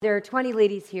There are 20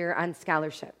 ladies here on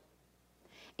scholarship.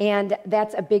 And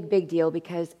that's a big, big deal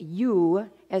because you,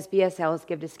 as BSLs,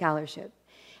 give to scholarship.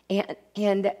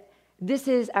 And this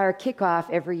is our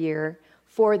kickoff every year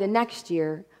for the next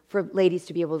year for ladies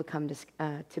to be able to come to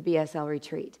BSL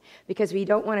retreat. Because we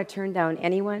don't want to turn down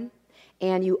anyone,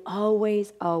 and you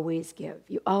always, always give.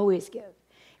 You always give.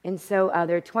 And so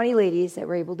there are 20 ladies that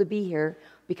were able to be here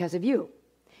because of you.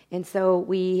 And so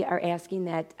we are asking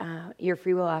that your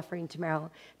free will offering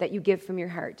tomorrow, that you give from your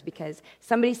heart, because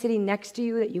somebody sitting next to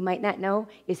you that you might not know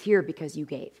is here because you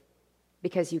gave.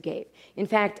 Because you gave. In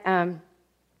fact,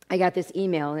 I got this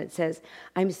email, and it says,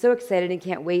 "I'm so excited and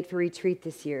can't wait for retreat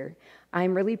this year.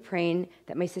 I'm really praying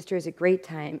that my sister has a great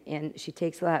time, and she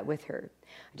takes a lot with her.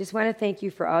 I just want to thank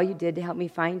you for all you did to help me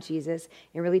find Jesus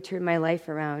and really turn my life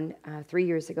around 3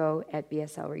 years ago at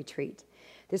BSL Retreat.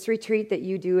 This retreat that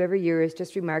you do every year is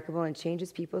just remarkable and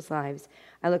changes people's lives.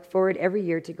 I look forward every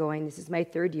year to going. This is my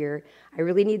 3rd year. I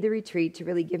really need the retreat to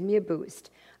really give me a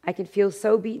boost. I can feel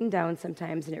so beaten down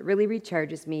sometimes, and it really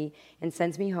recharges me and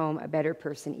sends me home a better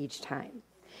person each time."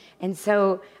 And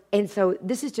so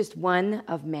this is just one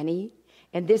of many.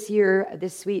 And this year,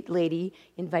 this sweet lady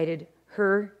invited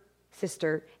her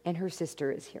sister, and her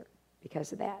sister is here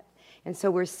because of that. And so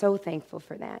we're so thankful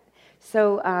for that.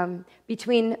 So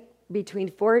between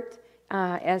Fort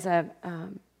as a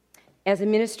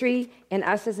ministry and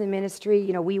us as a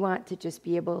ministry, we want to just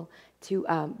be able to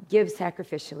give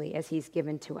sacrificially as he's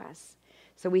given to us.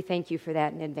 So we thank you for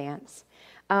that in advance.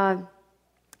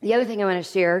 The other thing I want to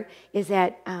share is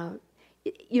that,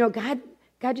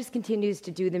 God just continues to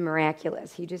do the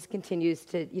miraculous. He just continues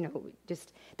to,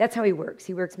 that's how he works.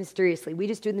 He works mysteriously. We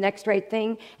just do the next right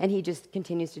thing, and he just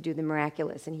continues to do the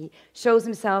miraculous. And he shows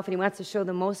himself, and he wants to show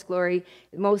the most glory,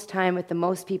 the most time with the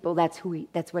most people. That's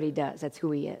what he does. That's who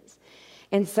he is.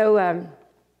 And so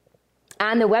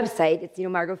on the website, it's,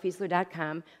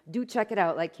 margotfiesler.com. Do check it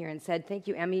out, like Karen said. Thank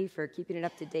you, Emmy, for keeping it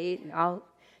up to date, and all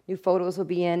new photos will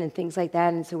be in and things like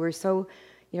that. And so we're so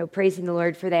praising the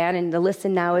Lord for that. And the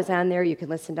Listen Now is on there. You can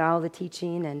listen to all the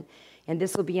teaching, and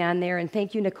this will be on there. And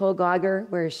thank you, Nicole Gauger.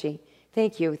 Where is she?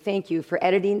 Thank you for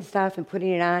editing stuff and putting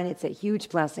it on. It's a huge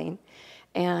blessing.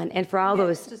 And for all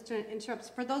those... Just to interrupt,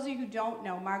 for those of you who don't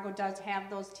know, Margot does have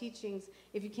those teachings.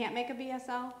 If you can't make a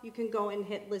BSL, you can go and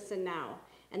hit Listen Now,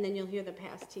 and then you'll hear the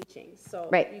past teachings. So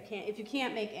right. If you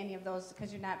can't make any of those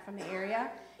because you're not from the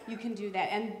area, you can do that.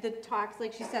 And the talks,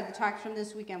 like she said, the talks from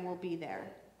this weekend will be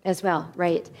there. As well,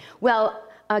 right. Well,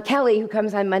 Kelly, who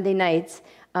comes on Monday nights,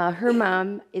 her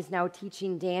mom is now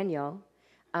teaching Daniel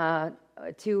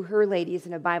to her ladies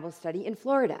in a Bible study in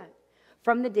Florida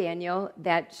from the Daniel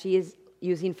that she is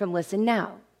using from Listen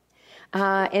Now.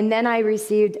 And then I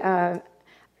received, at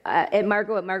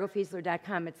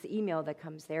margotfiesler.com, it's the email that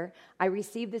comes there, I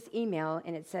received this email,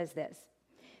 and it says this: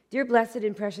 "Dear blessed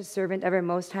and precious servant of our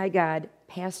Most High God,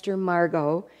 Pastor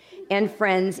Margot, and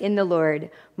friends in the Lord,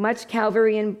 much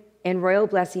Calvary and royal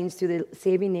blessings through the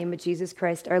saving name of Jesus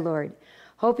Christ our Lord.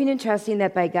 Hoping and trusting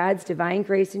that by God's divine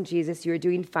grace in Jesus, you are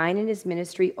doing fine in his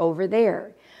ministry over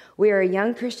there. We are a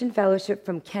young Christian fellowship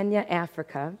from Kenya,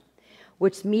 Africa,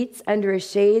 which meets under a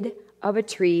shade of a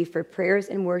tree for prayers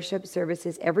and worship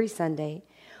services every Sunday.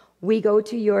 We go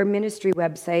to your ministry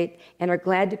website and are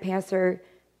glad to pass our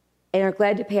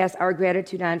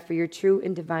gratitude on for your true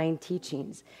and divine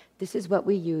teachings. This is what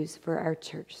we use for our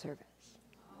church service."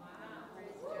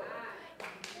 Wow.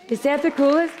 Is that the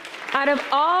coolest? Out of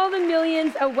all the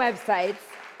millions of websites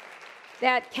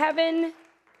that Kevin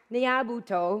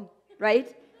Nyabuto,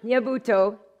 right?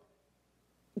 Nyabuto,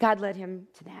 God led him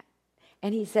to that.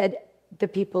 And he said, the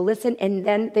people listen, and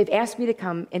then they've asked me to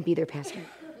come and be their pastor.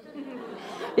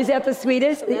 Is that the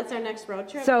sweetest? So that's our next road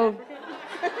trip. So,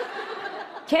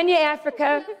 Kenya,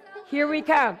 Africa, here we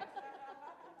come.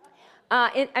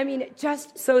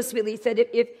 Just so sweetly, he said,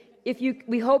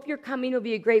 we hope your coming will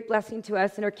be a great blessing to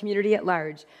us and our community at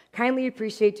large. Kindly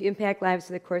appreciate to impact lives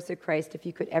through the course of Christ if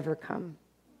you could ever come.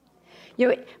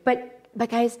 But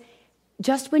guys,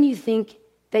 just when you think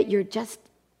that you're just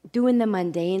doing the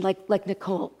mundane, like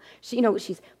Nicole,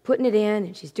 she's putting it in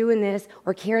and she's doing this,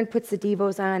 or Karen puts the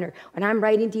Devos on, or when I'm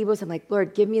writing Devos, I'm like,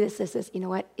 Lord, give me this. You know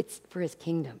what? It's for his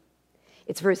kingdom.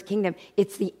 It's for his kingdom.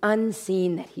 It's the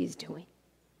unseen that he's doing.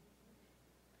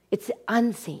 It's the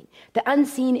unseen. The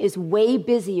unseen is way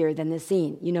busier than the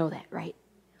seen. You know that, right?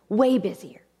 Way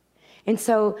busier. And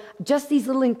so just these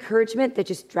little encouragement that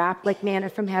just dropped like manna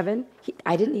from heaven,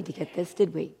 I didn't need to get this,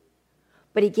 did we?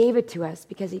 But he gave it to us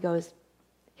because he goes,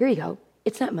 here you go.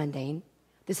 It's not mundane.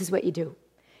 This is what you do.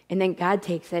 And then God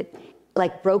takes it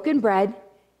like broken bread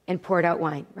and poured out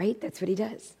wine, right? That's what he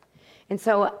does. And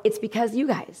so it's because you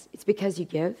guys. It's because you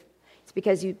give. It's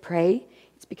because you pray.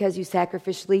 It's because you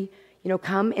sacrificially,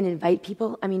 come and invite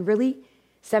people. I mean, really,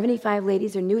 75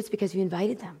 ladies are new. It's because you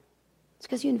invited them. It's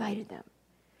because you invited them.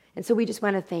 And so we just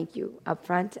want to thank you up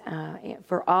front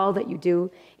for all that you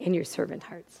do in your servant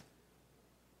hearts.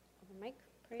 Open mic.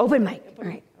 Open mic. All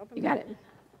right. You got it.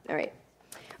 All right.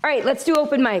 All right, let's do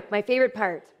open mic. My favorite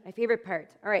part.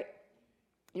 All right.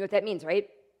 You know what that means, right?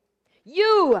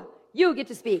 You get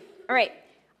to speak. All right.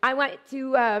 I want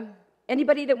to,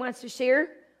 anybody that wants to share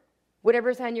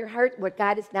whatever's on your heart, what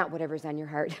God is, not whatever's on your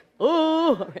heart.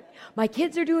 Oh, my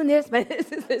kids are doing this,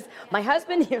 this. My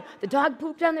husband, the dog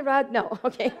pooped on the rug. No,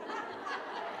 okay.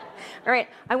 All right,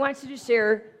 I want you to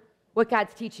share what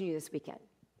God's teaching you this weekend.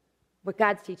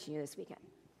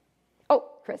 Oh,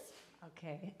 Chris.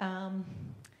 Okay.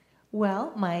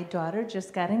 Well, my daughter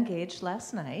just got engaged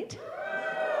last night.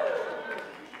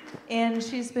 And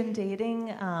she's been dating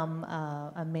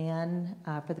a man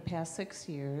for the past 6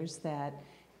 years that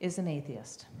is an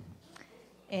atheist.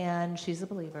 And she's a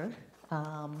believer,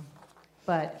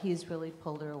 but he's really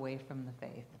pulled her away from the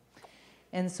faith.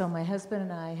 And so my husband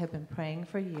and I have been praying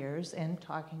for years and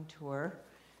talking to her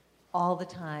all the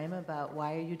time about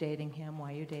why are you dating him?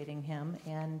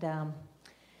 And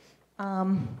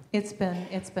it's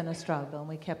been a struggle, and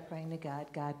we kept praying to God,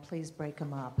 God, please break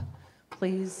him up.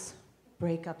 Please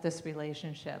break up this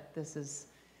relationship. This is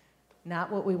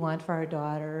not what we want for our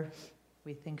daughter.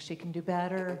 We think she can do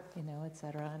better, et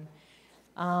cetera.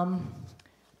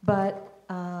 But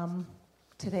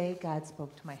today God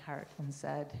spoke to my heart and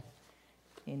said,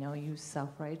 you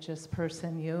self-righteous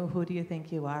person, who do you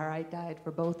think you are? I died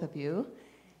for both of you.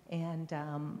 And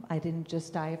I didn't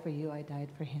just die for you, I died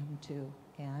for him too.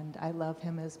 And I love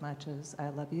him as much as I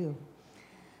love you.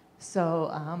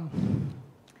 So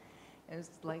it was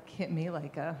like hit me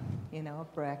like a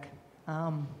brick.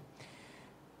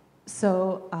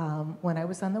 So when I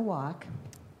was on the walk,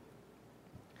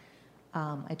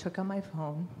 I took out my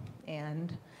phone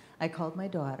and I called my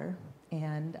daughter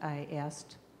and I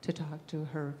asked to talk to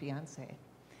her fiance.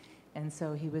 And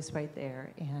so he was right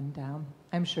there, and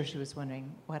I'm sure she was wondering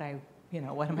what am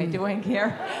I doing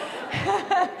here?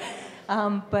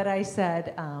 But I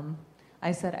said,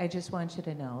 I just want you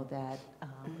to know that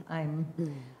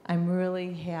I'm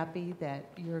really happy that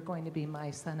you're going to be my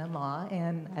son-in-law,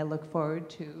 and I look forward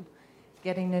to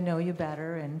getting to know you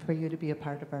better and for you to be a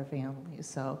part of our family.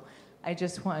 So I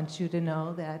just want you to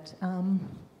know that,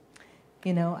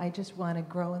 I just want to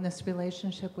grow in this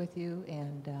relationship with you,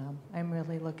 and I'm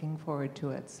really looking forward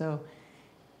to it. So,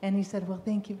 and he said, well,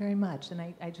 thank you very much. And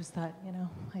I just thought,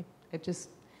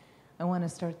 I want to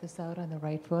start this out on the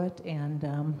right foot, and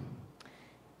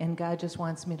God just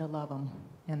wants me to love him,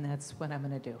 and that's what I'm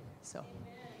going to do. So,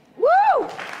 woo!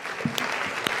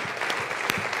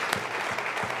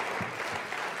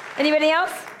 Anybody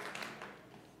else?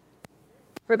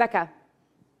 Rebecca.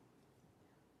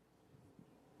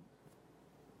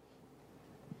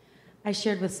 I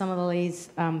shared with some of the ladies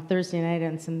Thursday night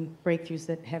on some breakthroughs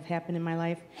that have happened in my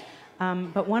life.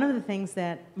 But one of the things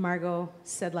that Margot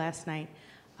said last night,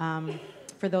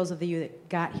 for those of you that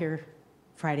got here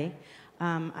Friday,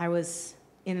 I was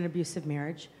in an abusive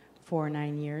marriage for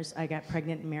 9 years. I got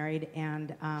pregnant and married,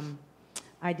 and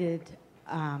I did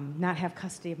not have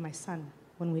custody of my son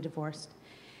when we divorced.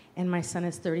 And my son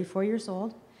is 34 years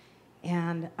old,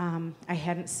 and I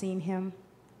hadn't seen him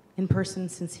in person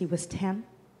since he was 10.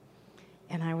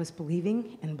 And I was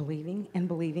believing and believing and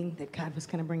believing that God was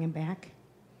going to bring him back.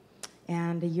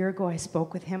 And a year ago, I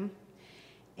spoke with him,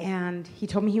 and he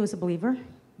told me he was a believer,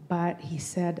 but he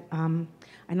said, I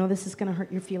know this is going to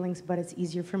hurt your feelings, but it's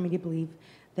easier for me to believe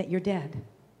that you're dead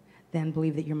than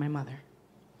believe that you're my mother.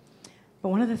 But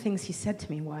one of the things he said to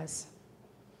me was,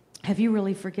 have you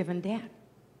really forgiven Dad?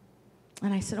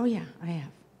 And I said, oh, yeah, I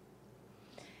have.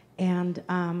 And,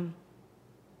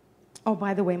 oh,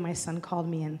 by the way, my son called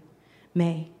me in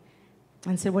May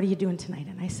and said, what are you doing tonight?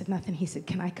 And I said, nothing. He said,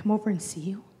 can I come over and see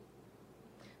you?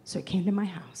 So he came to my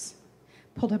house,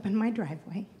 pulled up in my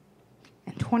driveway,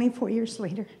 and 24 years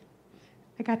later,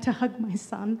 I got to hug my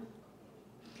son.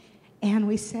 And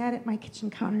we sat at my kitchen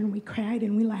counter and we cried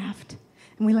and we laughed,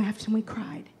 and we laughed and we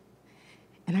cried.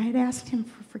 And I had asked him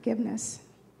for forgiveness,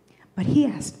 but he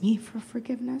asked me for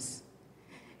forgiveness.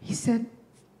 He said,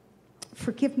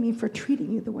 forgive me for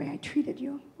treating you the way I treated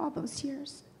you all those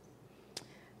years.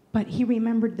 But he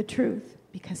remembered the truth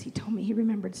because he told me he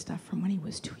remembered stuff from when he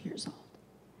was 2 years old.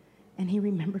 And he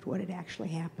remembered what had actually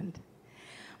happened.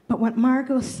 But what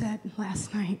Margot said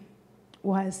last night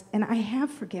was, and I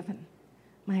have forgiven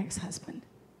my ex-husband,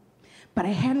 but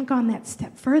I hadn't gone that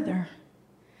step further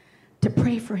to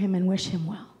pray for him and wish him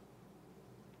well.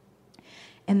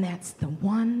 And that's the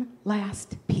one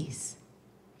last piece.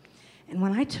 And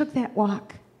when I took that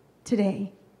walk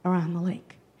today around the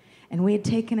lake, and we had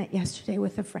taken it yesterday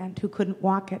with a friend who couldn't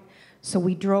walk it, so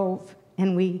we drove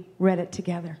and we read it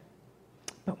together.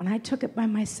 But when I took it by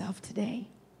myself today,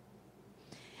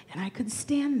 and I could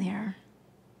stand there,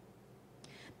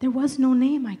 there was no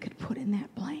name I could put in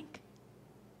that blank.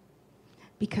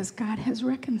 Because God has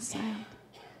reconciled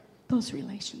those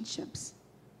relationships.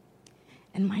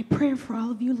 And my prayer for all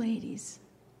of you ladies,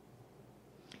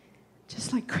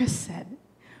 just like Chris said,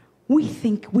 we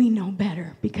think we know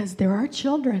better because they're our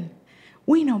children.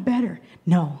 We know better.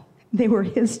 No, they were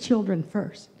his children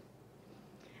first.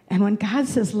 And when God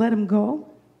says let them go,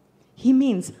 he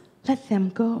means let them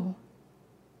go.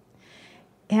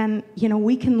 And,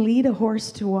 we can lead a horse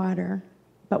to water,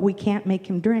 but we can't make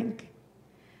him drink.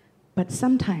 But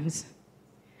sometimes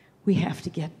we have to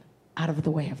get out of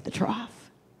the way of the trough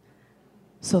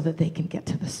so that they can get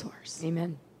to the source.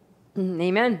 Amen.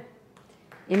 Amen.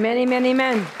 Amen, amen,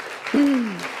 amen.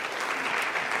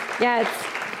 Yeah,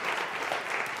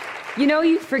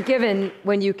 you've forgiven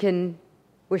when you can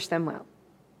wish them well.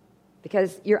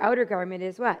 Because your outer garment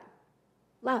is what?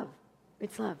 Love.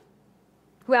 It's love.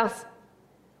 Who else?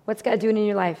 What's God doing in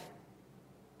your life?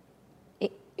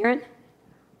 Erin?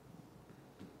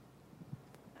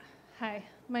 Hi,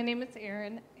 my name is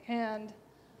Erin, and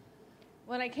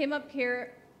when I came up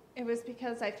here, it was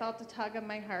because I felt a tug on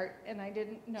my heart, and I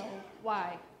didn't know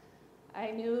why.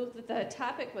 I knew that the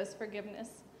topic was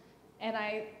forgiveness, and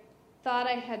I thought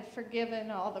I had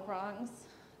forgiven all the wrongs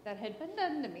that had been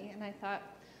done to me, and I thought,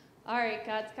 all right,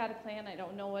 God's got a plan. I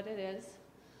don't know what it is.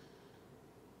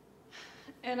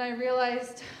 And I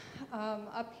realized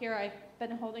up here I've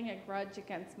been holding a grudge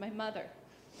against my mother.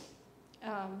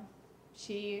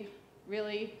 She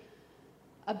really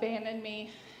abandoned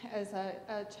me as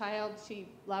a child. She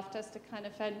left us to kind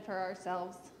of fend for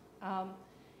ourselves.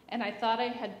 And I thought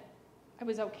I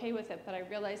was okay with it, but I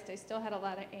realized I still had a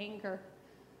lot of anger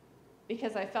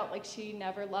because I felt like she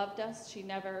never loved us, she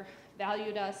never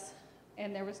valued us,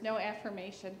 and there was no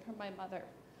affirmation from my mother.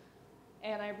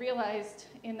 And I realized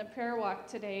in the prayer walk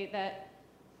today that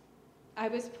I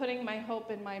was putting my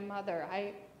hope in my mother.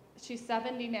 She's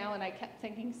 70 now, and I kept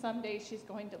thinking someday she's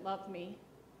going to love me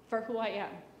for who I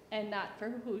am and not for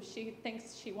who she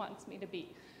thinks she wants me to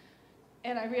be.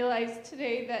 And I realized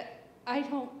today that I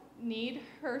don't need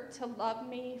her to love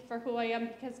me for who I am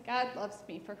because God loves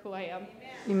me for who I am.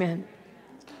 Amen.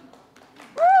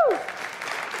 Woo!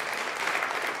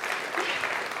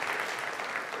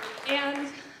 And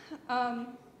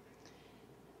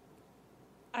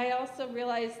I also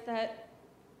realized that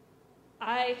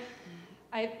I've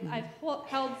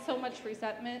held so much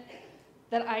resentment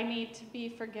that I need to be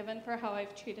forgiven for how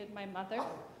I've treated my mother,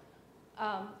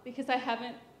 because I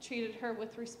haven't treated her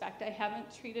with respect. I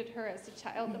haven't treated her as a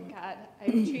child of God.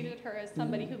 I've treated her as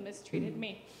somebody who mistreated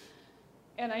me.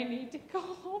 And I need to go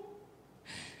home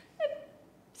and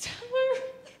tell her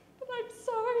that I'm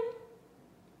sorry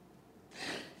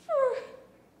for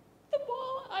the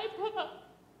wall I put up.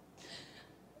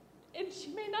 And she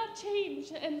may not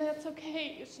change, and that's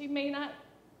okay. She may not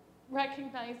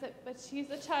recognize it, but she's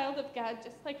a child of God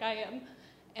just like I am.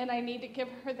 And I need to give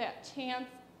her that chance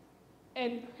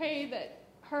and pray that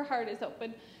her heart is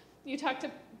open. You talked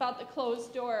about the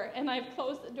closed door, and I've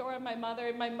closed the door on my mother,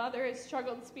 and my mother has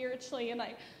struggled spiritually, and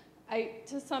I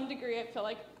to some degree, I feel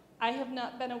like I have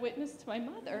not been a witness to my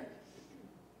mother.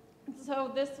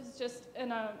 So this was just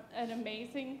an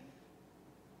amazing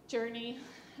journey,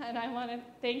 and I want to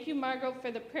thank you, Margot,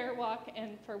 for the prayer walk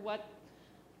and for what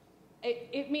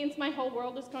it means. My whole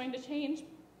world is going to change,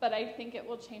 but I think it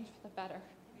will change for the better.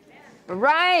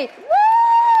 Right.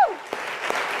 Woo!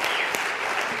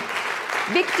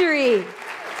 Victory.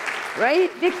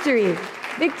 Right? Victory.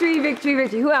 Victory, victory,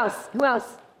 victory. Who else? Who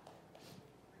else?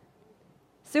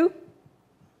 Sue?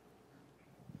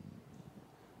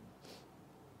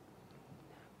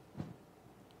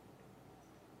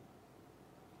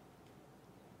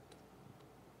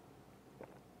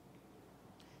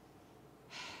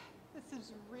 This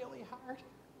is really hard.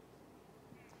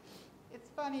 It's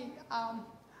funny,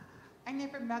 I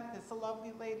never met this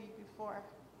lovely lady before.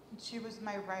 She was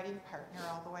my writing partner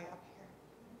all the way up here.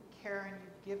 Karen,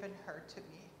 you've given her to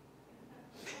me.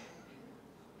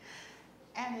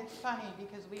 And it's funny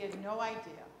because we had no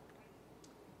idea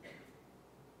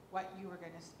what you were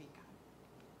going to speak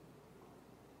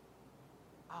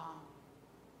on.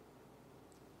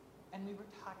 And we were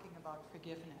talking about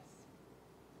forgiveness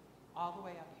all the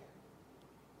way up here.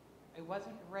 I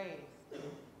wasn't raised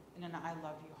in an I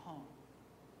love you home.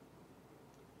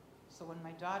 So when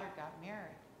my daughter got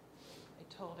married, I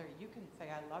told her, you can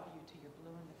say I love you till you're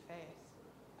blue in the face.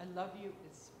 I love you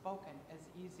is spoken as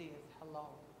easy as hello.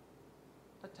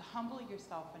 But to humble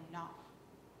yourself enough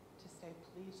to say,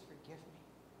 please forgive me,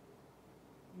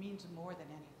 means more than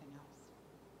anything else.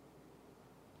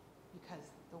 Because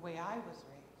the way I was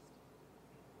raised,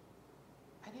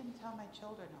 I didn't tell my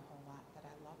children a whole lot that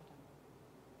I loved them.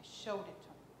 I showed it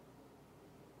to them,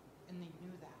 and they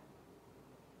knew that.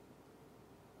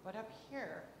 But up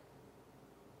here,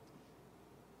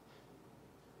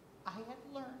 I had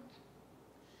learned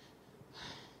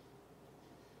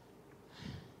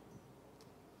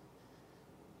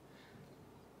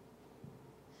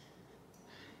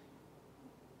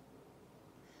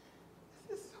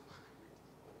this is so hard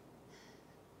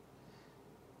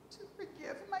to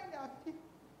forgive my nephew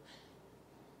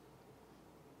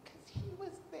because he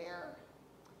was there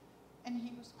and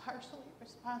he was partially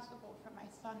responsible for my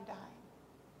son dying.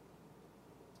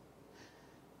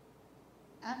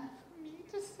 And for me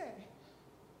to say,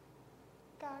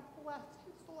 God bless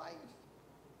his life,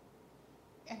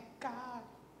 and God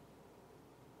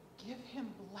give him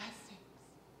blessings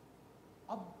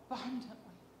abundantly.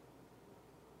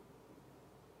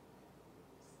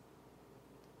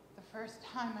 The first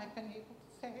time I've been able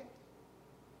to say it.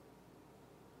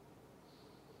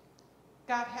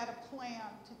 God had a plan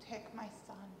to take my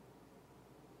son.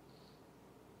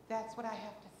 That's what I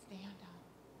have to stand on.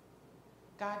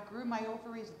 God grew my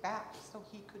ovaries back so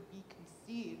he could be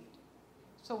conceived.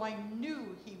 So I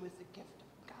knew he was a gift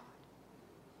of God.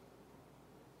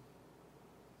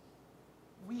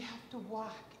 We have to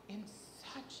walk in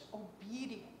such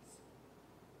obedience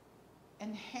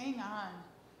and hang on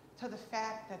to the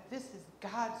fact that this is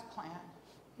God's plan.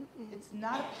 It's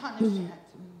not a punishment.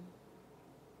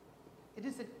 It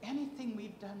isn't anything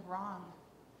we've done wrong.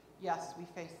 Yes, we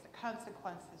face the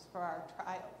consequences for our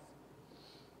trials.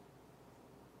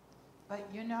 But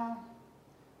you know,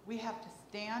 we have to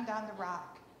stand on the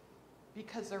rock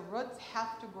because the roots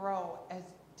have to grow as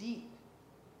deep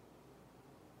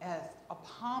as a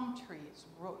palm tree's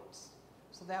roots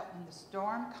so that when the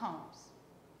storm comes,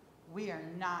 we are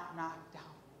not knocked down.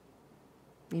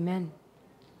 Amen.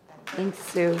 Thanks,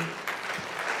 Sue.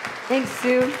 Thanks,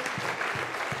 Sue.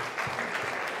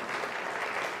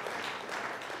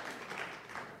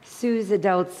 Sue's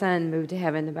adult son moved to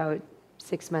heaven about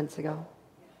 6 months ago.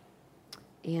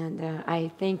 And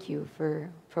I thank you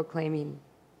for proclaiming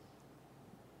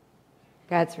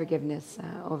God's forgiveness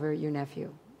over your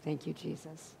nephew. Thank you,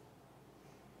 Jesus.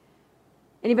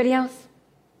 Anybody else?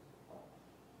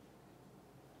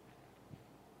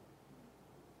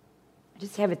 I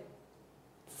just have it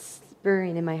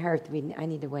spurring in my heart that I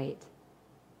need to wait.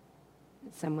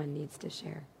 That someone needs to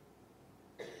share.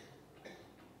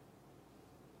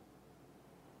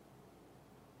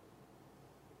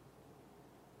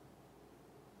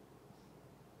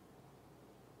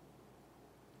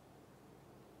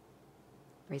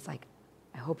 Ray's like,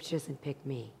 I hope she doesn't pick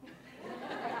me.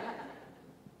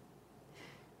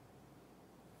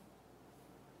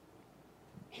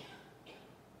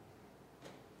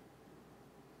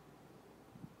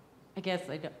 I guess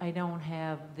I don't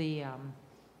have the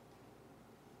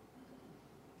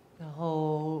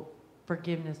whole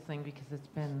forgiveness thing because it's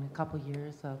been a couple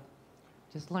years of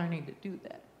just learning to do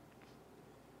that.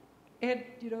 And,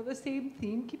 you know, the same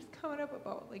theme keeps coming up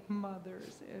about, like,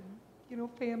 mothers and, you know,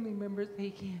 family members, they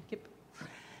can't get...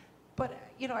 But,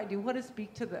 you know, I do want to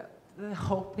speak to the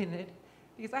hope in it.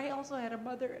 Because I also had a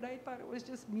mother, and I thought it was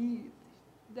just me.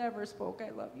 Never spoke,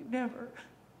 I love you, never.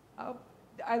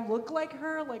 I look like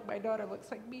her, like my daughter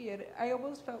looks like me, and I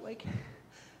almost felt like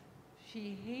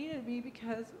she hated me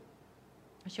because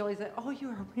she always said, oh, you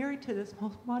are married to this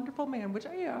most wonderful man, which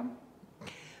I am.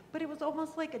 But it was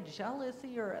almost like a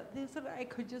jealousy or this, and I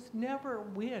could just never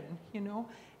win, you know?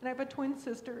 And I have a twin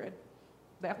sister, and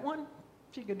that one,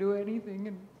 she could do anything,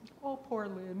 and oh, poor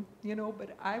Lynn, you know?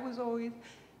 But I was always,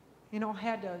 you know,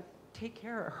 had to take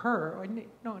care of her. And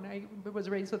I was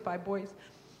raised with 5 boys,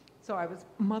 so I was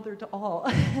mother to all.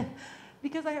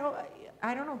 Because I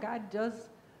don't know, God does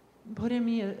put in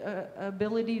me a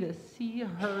ability to see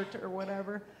hurt or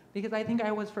whatever, because I think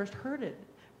I was first hurted.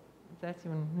 That's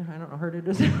even, I don't know, hurted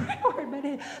is the right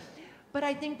word, but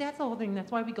I think that's the whole thing.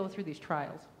 That's why we go through these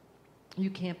trials.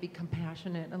 You can't be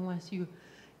compassionate unless you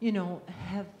know,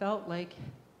 have felt like,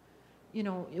 you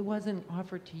know, it wasn't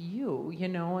offered to you, you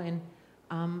know, and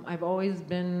I've always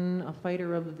been a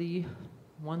fighter of the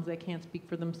ones that can't speak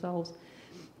for themselves.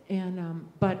 And,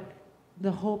 but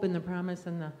the hope and the promise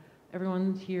and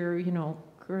everyone's here, you know,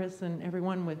 Chris and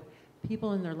everyone with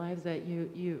people in their lives that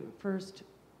you first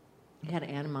had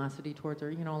animosity towards her,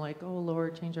 you know, like, oh,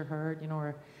 Lord, change her heart, you know,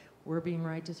 or we're being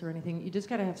righteous or anything. You just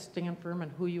got to have to stand firm on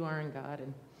who you are in God.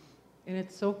 And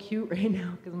it's so cute right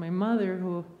now because my mother,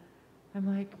 who I'm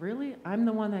like, really? I'm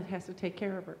the one that has to take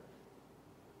care of her.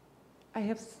 I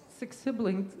have 6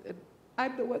 siblings. And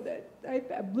I'm the one that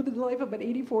I'm living the life of an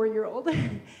 84-year-old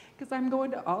because I'm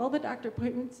going to all the doctor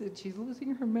appointments and she's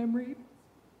losing her memory.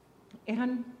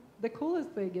 And the coolest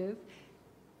thing is,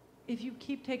 if you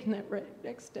keep taking that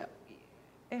next step,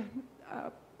 and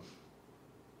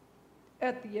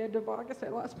at the end of August, I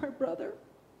lost my brother.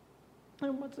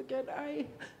 And once again, I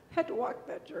had to walk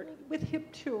that journey with him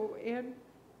too. And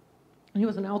he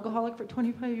was an alcoholic for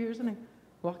 25 years, and I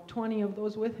walked 20 of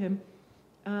those with him,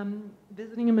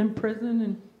 visiting him in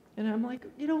prison. And I'm like,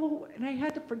 and I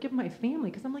had to forgive my family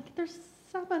because I'm like, there's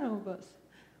 7 of us.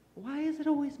 Why is it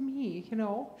always me,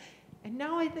 And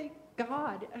now I thank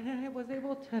God, and I was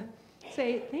able to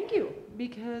say thank you,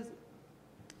 because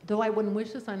though I wouldn't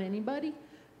wish this on anybody,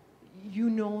 you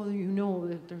know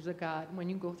that there's a God when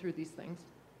you go through these things.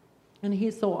 And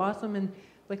He's so awesome, and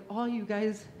like all you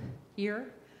guys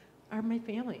here are my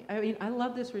family. I mean, I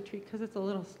love this retreat because it's a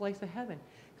little slice of heaven,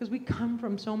 because we come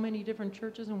from so many different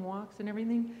churches and walks and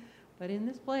everything, but in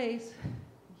this place,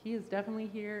 He is definitely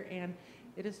here, and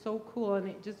it is so cool, and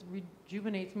it just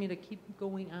rejuvenates me to keep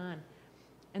going on.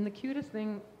 And the cutest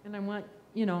thing, and I want,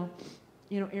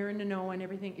 Aaron to know and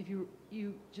everything, if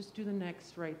you just do the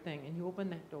next right thing and you open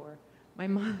that door. My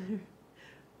mother,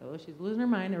 she's losing her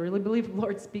mind. I really believe the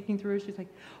Lord's speaking through her. She's like,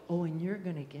 and you're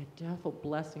going to get devil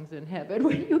blessings in heaven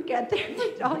when you get there.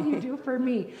 That's all you do for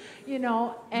me,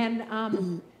 And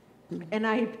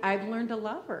I've learned to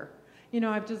love her.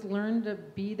 I've just learned to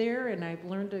be there, and I've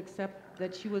learned to accept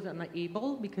that she was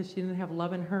unable because she didn't have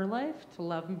love in her life to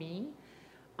love me.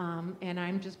 And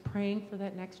I'm just praying for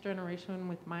that next generation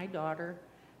with my daughter,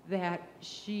 that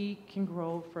she can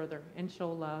grow further and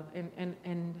show love.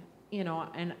 And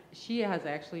she has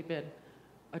actually been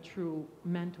a true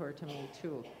mentor to me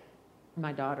too.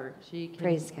 My daughter, she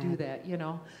can do that,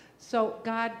 So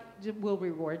God will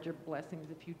reward your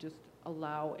blessings if you just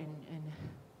allow and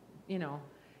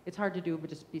it's hard to do,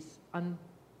 but just be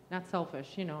not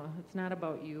selfish, It's not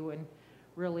about you, and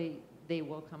really they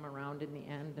will come around in the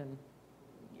end. And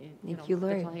Thank you,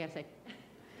 Lord. That's all I gotta say.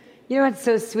 What's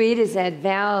so sweet is that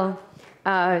Val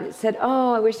said,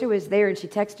 I wish I was there, and she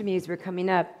texted me as we were coming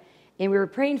up, and we were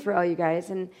praying for all you guys,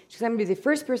 and she said, I'm going to be the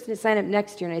first person to sign up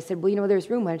next year, and I said, well, there's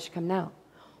room, why don't you come now?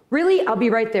 Really? I'll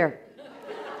be right there.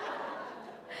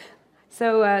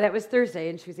 So that was Thursday,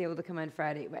 and she was able to come on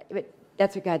Friday, but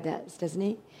that's what God does, doesn't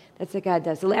He? That's what God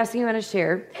does. The last thing I want to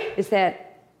share is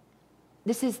that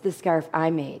this is the scarf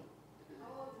I made.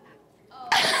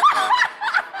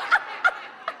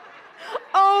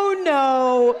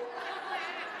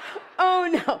 Oh,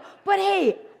 no. But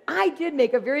hey, I did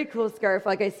make a very cool scarf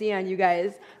like I see on you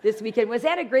guys this weekend. Was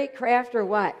that a great craft or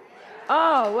what?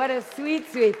 Oh, what a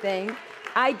sweet, sweet thing.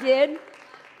 I did.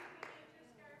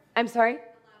 I'm sorry?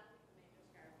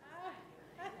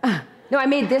 No, I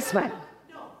made this one.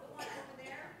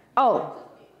 Oh.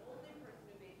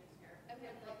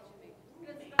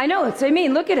 I know, that's what I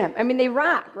mean. Look at them. I mean, they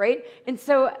rock, right? And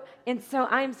so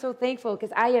I'm so thankful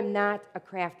because I am not a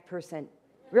craft person.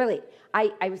 Really.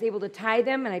 I was able to tie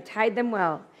them, and I tied them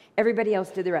well. Everybody else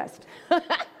did the rest.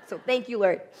 So thank you,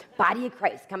 Lord. Body of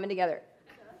Christ coming together.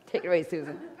 Take it away,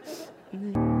 Susan.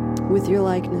 With your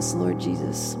likeness, Lord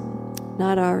Jesus.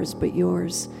 Not ours, but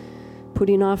yours.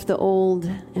 Putting off the old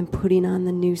and putting on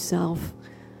the new self.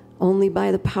 Only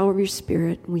by the power of your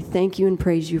Spirit. We thank you and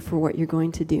praise you for what you're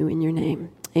going to do in your name.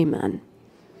 Amen.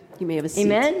 You may have a seat.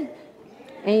 Amen.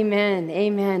 Amen.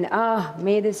 Amen. Oh,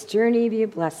 may this journey be a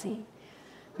blessing.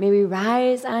 May we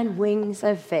rise on wings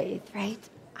of faith, right?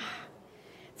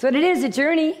 That's what it is, a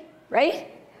journey, right?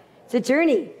 It's a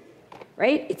journey,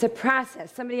 right? It's a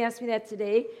process. Somebody asked me that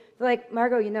today. They're like,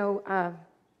 Margot,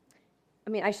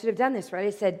 I should have done this, right? I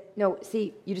said, no,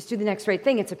 see, you just do the next right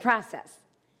thing. It's a process.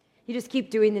 You just keep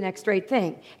doing the next right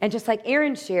thing. And just like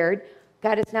Erin shared,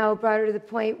 God has now brought her to the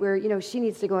point where, she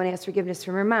needs to go and ask forgiveness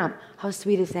from her mom. How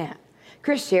sweet is that?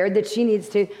 Chris shared that she needs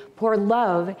to pour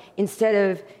love instead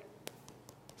of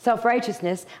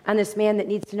self-righteousness on this man that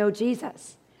needs to know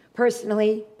Jesus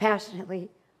personally, passionately,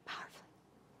 powerfully,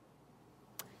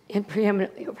 and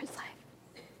preeminently over his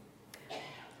life.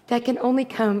 That can only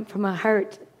come from a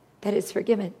heart that is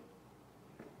forgiven,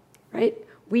 right?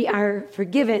 We are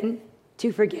forgiven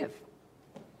to forgive.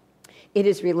 It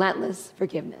is relentless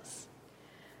forgiveness.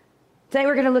 Today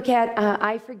we're going to look at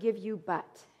I forgive you,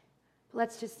 but.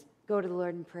 Let's just go to the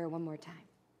Lord in prayer one more time.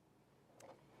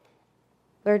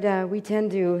 Lord, we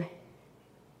tend to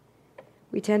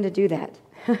do that.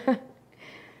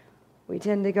 we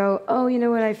tend to go, oh, you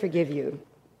know what, I forgive you.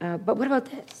 But what about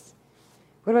this?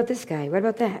 What about this guy? What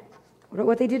about that? What about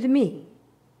what they did to me?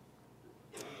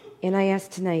 And I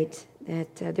ask tonight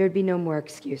that there'd be no more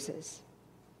excuses.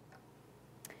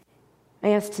 I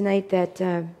ask tonight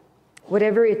that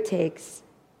whatever it takes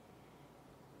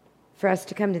for us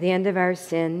to come to the end of our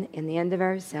sin and the end of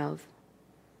ourselves,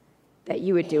 that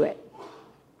you would do it.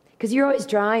 Because you're always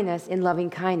drawing us in loving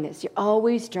kindness. You're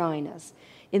always drawing us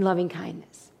in loving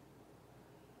kindness.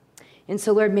 And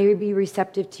so, Lord, may we be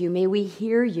receptive to you. May we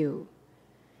hear you.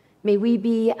 May we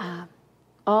be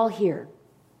all here.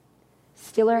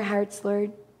 Still our hearts,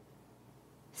 Lord.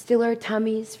 Still our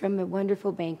tummies from a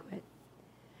wonderful banquet.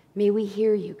 May we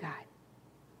hear you, God.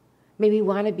 May we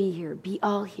want to be here. Be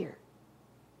all here.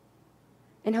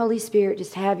 And Holy Spirit,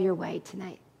 just have your way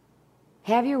tonight.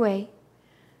 Have your way.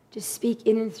 Just speak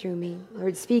in and through me.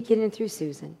 Lord, speak in and through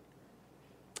Susan.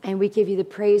 And we give you the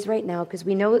praise right now because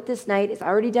we know that this night is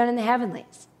already done in the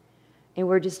heavenlies. And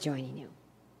we're just joining you.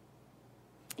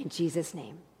 In Jesus'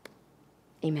 name,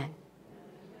 amen.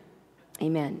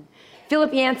 Amen.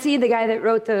 Philip Yancey, the guy that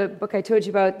wrote the book I told you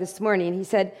about this morning, he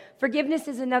said, forgiveness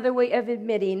is another way of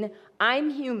admitting I'm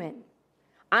human.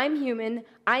 I'm human.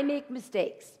 I make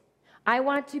mistakes. I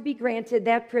want to be granted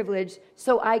that privilege,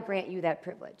 so I grant you that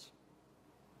privilege.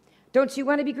 Don't you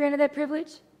want to be granted that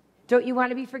privilege? Don't you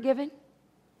want to be forgiven?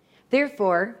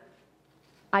 Therefore,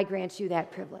 I grant you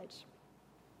that privilege.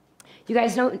 You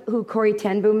guys know who Corrie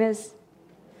ten Boom is?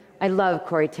 I love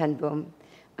Corrie ten Boom.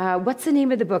 What's the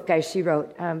name of the book, guys, she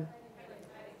wrote?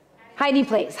 Hiding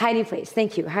Place. Hiding Place.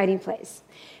 Thank you. Hiding Place.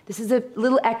 This is a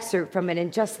little excerpt from it,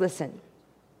 and just listen.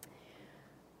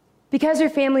 Because her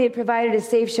family had provided a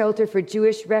safe shelter for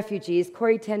Jewish refugees,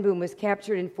 Corrie ten Boom was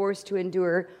captured and forced to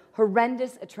endure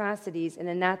horrendous atrocities in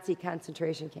a Nazi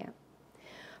concentration camp.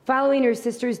 Following her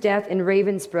sister's death in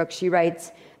Ravensbrück, she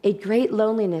writes, a great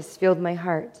loneliness filled my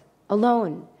heart.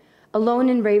 Alone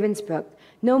in Ravensbrück.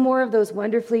 No more of those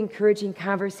wonderfully encouraging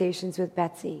conversations with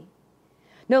Betsy.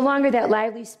 No longer that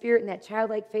lively spirit and that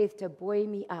childlike faith to buoy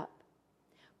me up.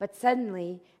 But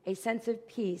suddenly, a sense of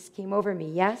peace came over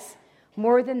me. Yes,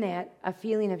 more than that, a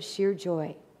feeling of sheer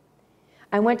joy.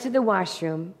 I went to the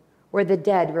washroom where the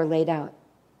dead were laid out.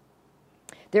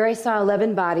 There I saw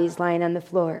 11 bodies lying on the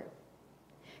floor.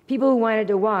 People who wanted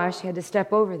to wash had to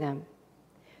step over them.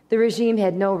 The regime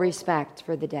had no respect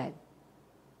for the dead.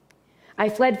 I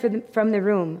fled from the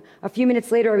room. A few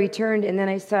minutes later, I returned, and then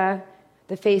I saw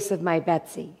the face of my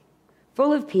Betsy,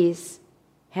 full of peace,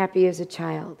 happy as a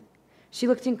child. She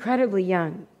looked incredibly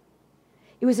young.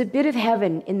 It was a bit of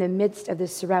heaven in the midst of the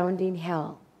surrounding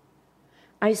hell.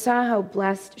 I saw how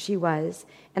blessed she was,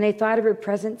 and I thought of her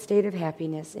present state of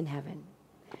happiness in heaven.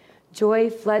 Joy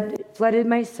flooded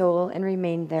my soul and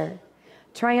remained there,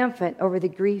 triumphant over the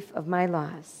grief of my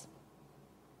loss.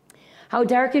 How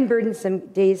dark and burdensome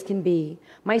days can be.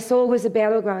 My soul was a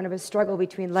battleground of a struggle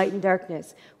between light and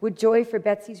darkness. Would joy for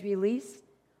Betsy's release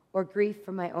or grief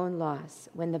for my own loss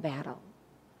win the battle?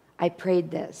 I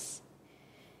prayed this.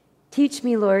 Teach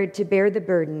me, Lord, to bear the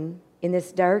burden in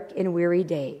this dark and weary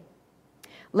day.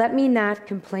 Let me not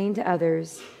complain to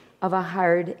others of a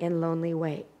hard and lonely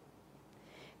way.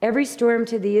 Every storm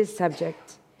to thee is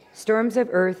subject, storms of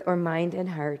earth or mind and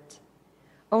heart.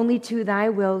 Only to thy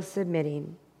will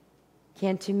submitting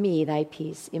can to me thy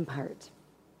peace impart.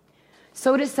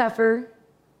 So to suffer,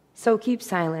 so keep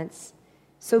silence,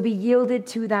 so be yielded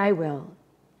to thy will.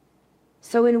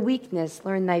 So in weakness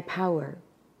learn thy power.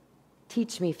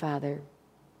 Teach me, Father,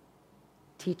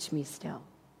 teach me still.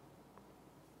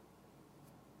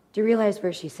 Do you realize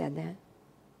where she said that?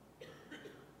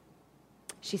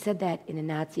 She said that in a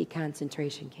Nazi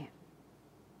concentration camp.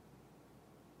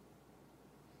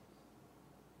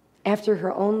 After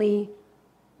her only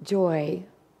joy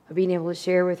of being able to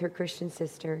share with her Christian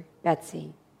sister,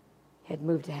 Betsy, had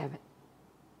moved to heaven.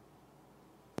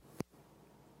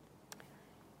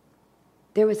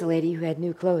 There was a lady who had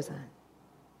new clothes on.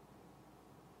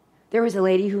 There was a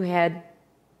lady who had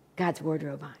God's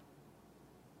wardrobe on.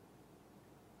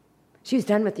 She was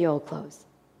done with the old clothes.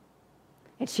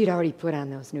 And she'd already put on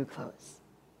those new clothes.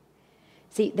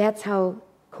 See, that's how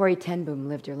Corrie ten Boom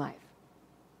lived her life.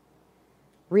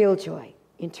 Real joy,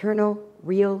 internal,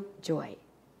 real joy.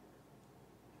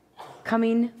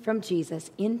 Coming from Jesus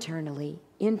internally,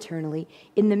 in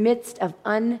the midst of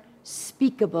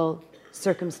unspeakable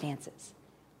circumstances.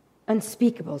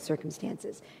 Unspeakable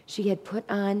circumstances. She had put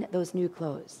on those new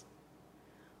clothes.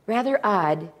 Rather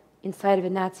odd inside of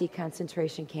a Nazi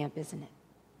concentration camp, isn't it?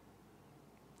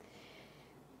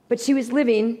 But she was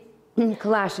living in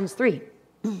Colossians 3,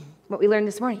 what we learned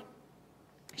this morning.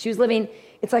 She was living,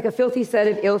 it's like a filthy set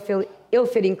of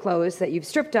ill-fitting clothes that you've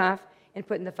stripped off and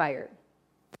put in the fire.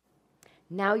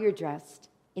 Now you're dressed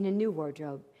in a new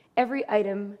wardrobe. Every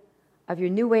item of your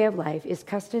new way of life is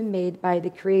custom made by the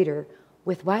Creator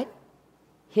with what?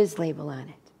 His label on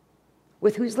it.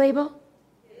 With whose label?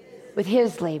 With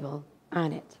His label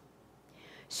on it.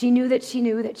 She knew that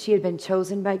she had been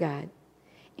chosen by God,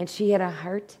 and she had a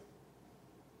heart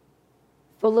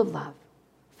full of love,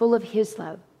 full of His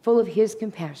love, full of His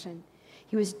compassion.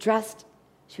 She was dressed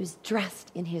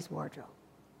in His wardrobe,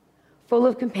 full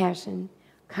of compassion,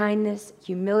 kindness,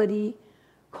 humility,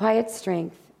 quiet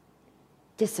strength,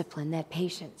 discipline, that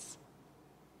patience,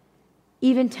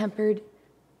 even-tempered,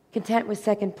 content with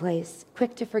second place,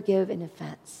 quick to forgive an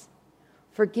offense.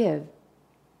 Forgive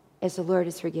as the Lord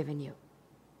has forgiven you.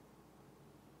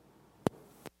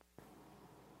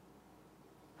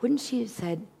 Wouldn't she have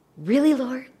said, really,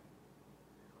 Lord?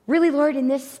 Really, Lord, in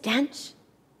this stench?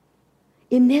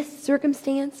 In this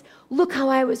circumstance? Look how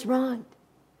I was wronged.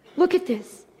 Look at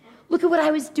this. Look at what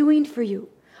I was doing for you.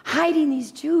 Hiding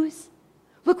these Jews.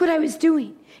 Look what I was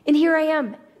doing. And here I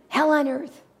am, hell on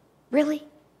earth. Really?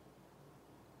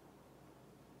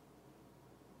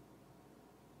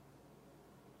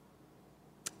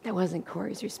 That wasn't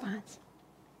Corey's response.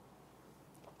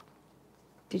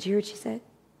 Did you hear what she said?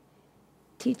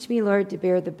 Teach me, Lord, to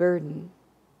bear the burden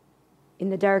in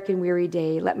the dark and weary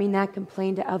day. Let me not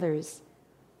complain to others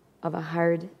of a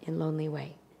hard and lonely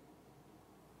way.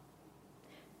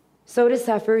 So to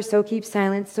suffer, so keep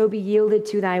silent, so be yielded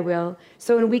to thy will,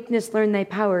 so in weakness learn thy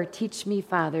power. Teach me,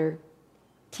 Father,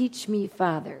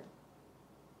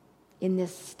 in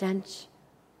this stench,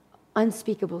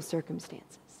 unspeakable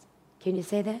circumstances. Can you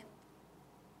say that?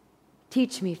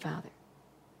 Teach me, Father.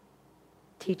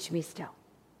 Teach me still.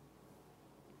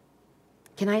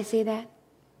 Can I say that?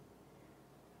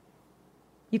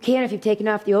 You can if you've taken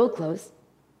off the old clothes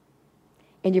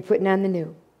and you're putting on the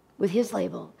new with His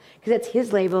label, because it's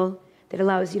His label that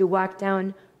allows you to walk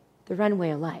down the runway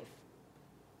of life,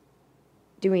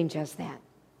 doing just that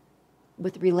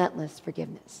with relentless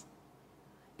forgiveness,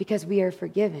 because we are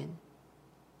forgiven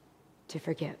to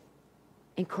forgive.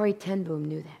 And Corrie ten Boom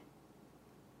knew that.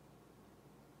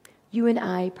 You and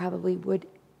I probably will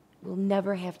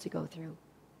never have to go through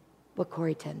what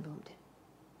Corrie ten Boom did.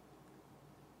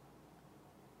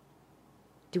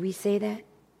 Do we say that?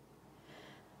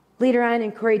 Later on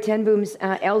in Corrie ten Boom's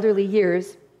elderly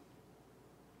years,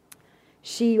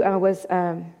 she was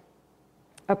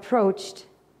approached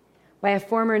by a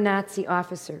former Nazi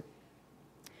officer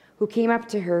who came up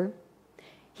to her.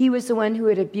 He was the one who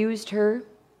had abused her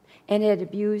and had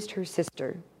abused her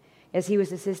sister as he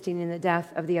was assisting in the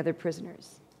death of the other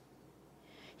prisoners.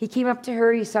 He came up to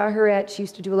her, he saw her she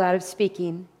used to do a lot of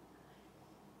speaking,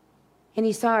 and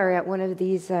he saw her at one of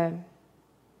these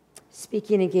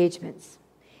speaking engagements.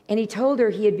 And he told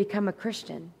her he had become a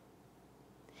Christian.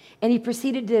 And he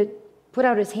proceeded to put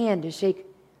out his hand to shake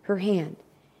her hand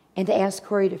and to ask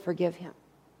Corrie to forgive him.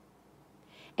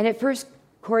 And at first,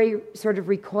 Corrie sort of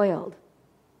recoiled.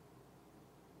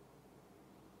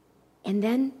 And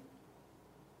then,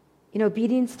 in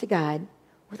obedience to God,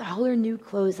 with all her new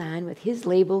clothes on, with His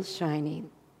label shining,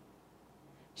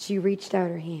 she reached out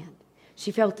her hand.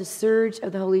 She felt the surge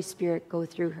of the Holy Spirit go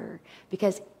through her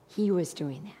because He was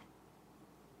doing that.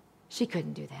 She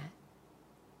couldn't do that.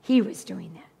 He was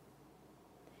doing that.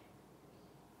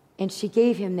 And she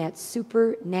gave him that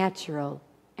supernatural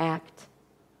act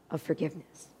of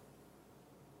forgiveness.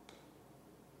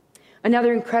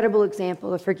 Another incredible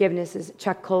example of forgiveness is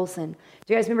Chuck Colson.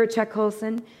 Do you guys remember Chuck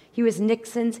Colson? He was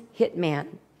Nixon's hitman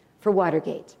for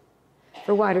Watergate.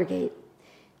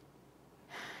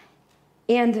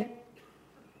 And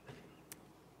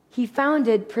he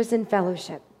founded Prison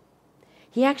Fellowship.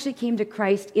 He actually came to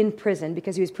Christ in prison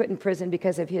because he was put in prison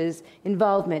because of his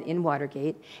involvement in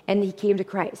Watergate, and he came to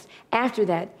Christ. After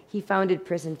that, he founded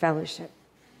Prison Fellowship.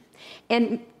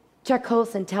 And Chuck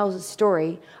Colson tells a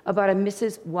story about a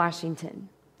Mrs. Washington.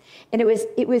 And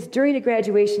it was during a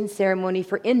graduation ceremony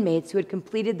for inmates who had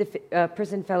completed the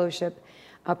Prison Fellowship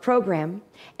program,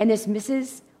 and this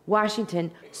Mrs.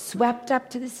 Washington swept up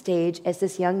to the stage as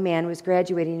this young man was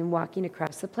graduating and walking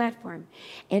across the platform.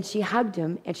 And she hugged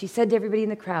him, and she said to everybody in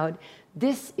the crowd,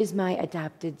 "This is my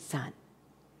adopted son."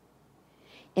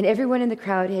 And everyone in the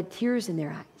crowd had tears in their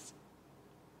eyes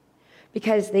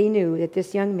because they knew that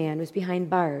this young man was behind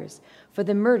bars for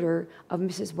the murder of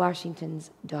Mrs.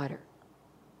 Washington's daughter.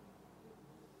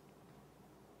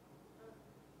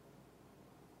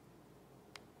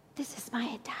 This is my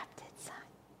adopted son.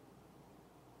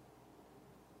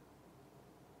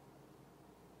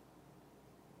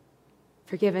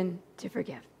 Forgiven to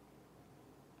forgive.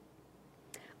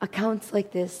 Accounts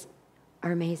like this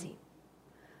are amazing.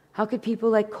 How could people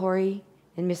like Corey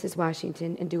and Mrs.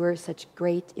 Washington endure such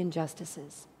great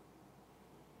injustices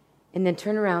and then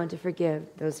turn around to forgive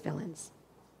those villains?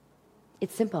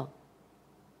 It's simple.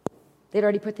 They'd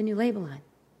already put the new label on.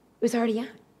 It was already on.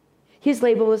 His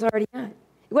label was already on.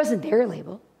 It wasn't their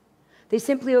label. They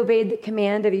simply obeyed the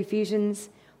command of Ephesians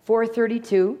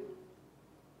 4:32,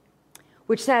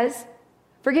 which says,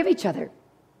 forgive each other,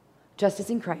 just as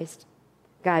in Christ,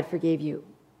 God forgave you.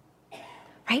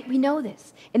 Right? We know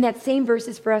this. And that same verse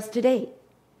is for us today.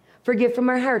 Forgive from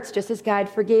our hearts, just as God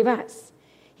forgave us.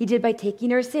 He did by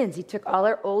taking our sins. He took all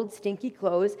our old, stinky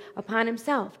clothes upon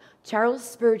himself. Charles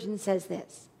Spurgeon says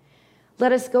this,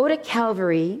 let us go to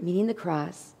Calvary, meaning the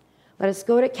cross. Let us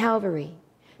go to Calvary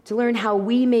to learn how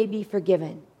we may be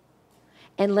forgiven.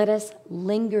 And let us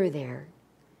linger there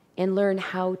and learn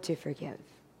how to forgive.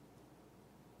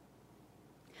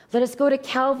 Let us go to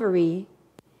Calvary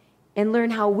and learn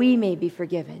how we may be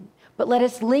forgiven. But let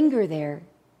us linger there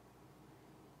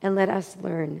and let us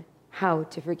learn how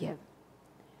to forgive.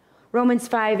 Romans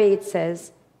 5:8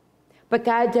 says, but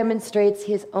God demonstrates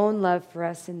his own love for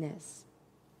us in this.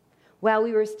 While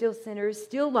we were still sinners,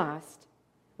 still lost,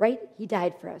 right? He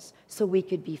died for us so we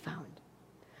could be found.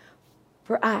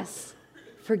 For us,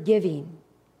 forgiving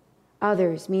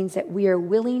others means that we are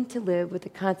willing to live with the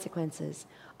consequences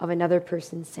of another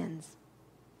person's sins.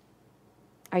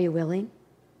 Are you willing?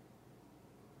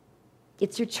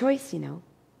 It's your choice, you know.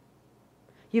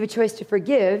 You have a choice to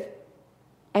forgive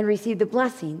and receive the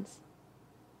blessings,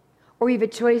 or you have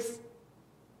a choice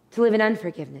to live in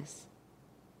unforgiveness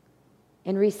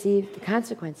and receive the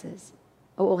consequences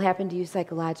of what will happen to you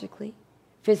psychologically,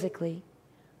 physically,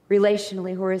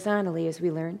 relationally, horizontally, as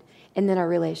we learned, and then our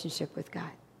relationship with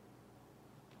God.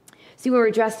 See, when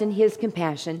we're dressed in his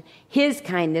compassion, his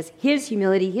kindness, his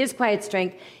humility, his quiet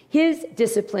strength, his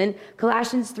discipline,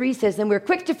 Colossians 3 says, then we're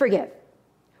quick to forgive.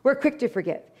 We're quick to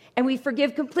forgive. And we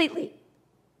forgive completely.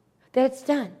 That's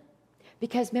done.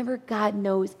 Because remember, God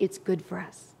knows it's good for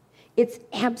us. It's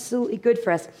absolutely good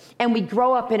for us. And we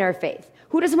grow up in our faith.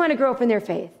 Who doesn't want to grow up in their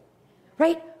faith?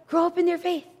 Right? Grow up in their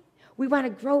faith. We want to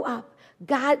grow up.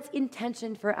 God's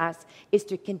intention for us is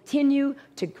to continue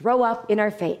to grow up in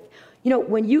our faith. You know,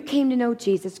 when you came to know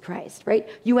Jesus Christ, right,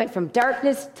 you went from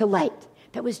darkness to light.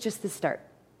 That was just the start.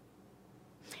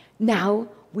 Now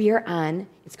we are on,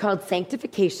 it's called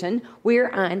sanctification. We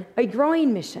are on a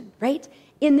growing mission, right?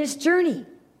 In this journey.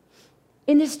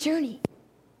 In this journey.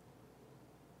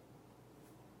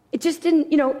 It just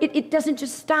didn't, you know, it doesn't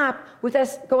just stop with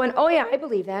us going, oh yeah, I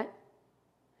believe that.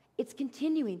 It's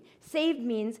continuing. Saved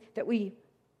means that we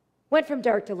went from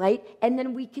dark to light, and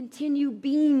then we continue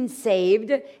being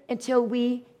saved until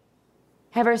we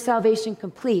have our salvation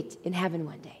complete in heaven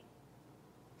one day.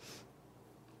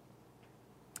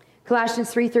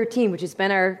 Colossians 3:13, which has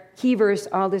been our key verse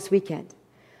all this weekend.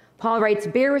 Paul writes,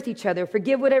 bear with each other,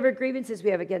 forgive whatever grievances we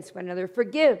have against one another.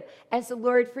 Forgive as the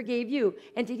Lord forgave you.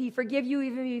 And did he forgive you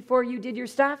even before you did your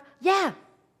stuff? Yeah,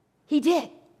 he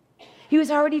did. He was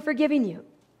already forgiving you.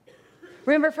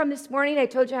 Remember from this morning, I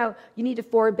told you how you need to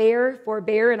forbear,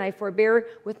 and I forbear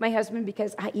with my husband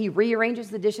because he rearranges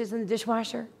the dishes in the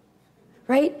dishwasher,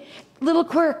 right? Little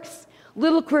quirks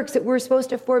that we're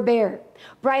supposed to forbear.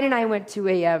 Brian and I went to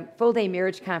a full-day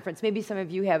marriage conference. Maybe some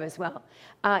of you have as well.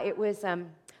 It was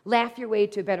Laugh Your Way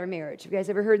to a Better Marriage. Have you guys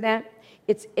ever heard that?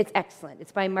 It's excellent.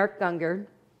 It's by Mark Gungor.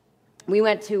 We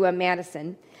went to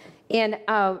Madison, and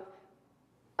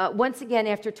once again,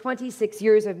 after 26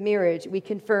 years of marriage, we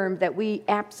confirmed that we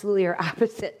absolutely are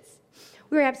opposites.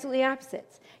 We were absolutely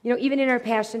opposites. You know, even in our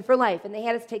passion for life. And they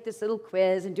had us take this little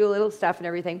quiz and do a little stuff and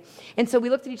everything. And so we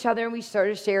looked at each other and we sort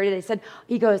of shared it.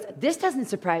 He goes, this doesn't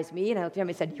surprise me. And I looked at him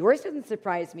and I said, yours doesn't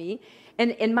surprise me.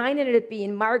 And mine ended up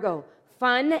being Margot,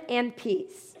 fun and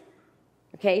peace.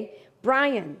 Okay?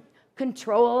 Brian,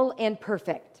 control and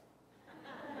perfect.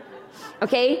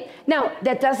 Okay? Now,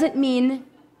 that doesn't mean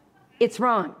it's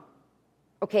wrong.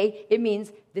 Okay? It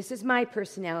means this is my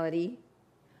personality.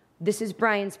 This is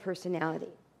Brian's personality.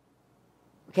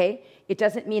 Okay? It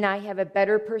doesn't mean I have a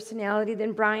better personality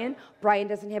than Brian. Brian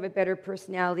doesn't have a better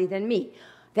personality than me.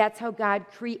 That's how God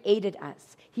created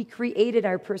us. He created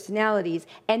our personalities,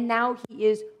 and now he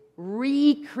is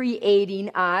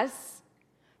recreating us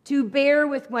to bear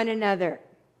with one another.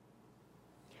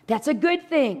 That's a good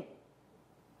thing.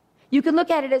 You can look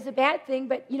at it as a bad thing,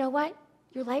 but you know what?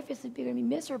 Your life isn't going to be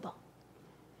miserable.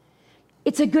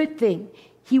 It's a good thing.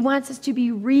 He wants us to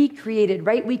be recreated,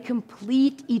 right? We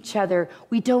complete each other.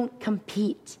 We don't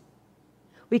compete.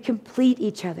 We complete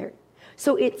each other.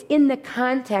 So it's in the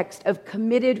context of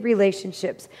committed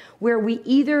relationships where we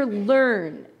either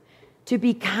learn to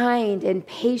be kind and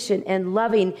patient and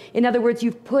loving. In other words,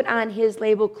 you've put on his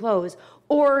label clothes,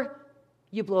 or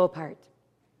you blow apart.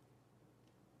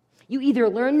 You either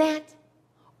learn that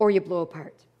or you blow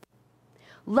apart.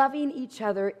 Loving each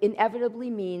other inevitably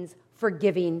means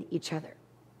forgiving each other.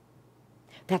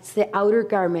 That's the outer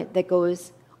garment that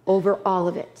goes over all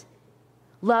of it.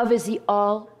 Love is the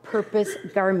all-purpose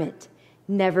garment.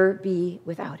 Never be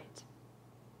without it.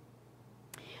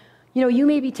 You know, you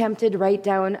may be tempted to write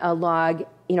down a log,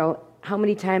 how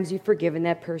many times you've forgiven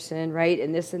that person, right?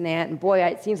 And this and that. And boy,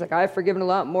 it seems like I've forgiven a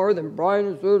lot more than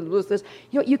Brian. This.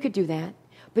 You could do that.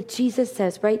 But Jesus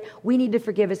says, right, we need to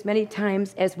forgive as many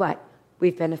times as what?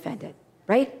 We've been offended,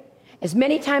 right? As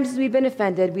many times as we've been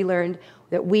offended, we learned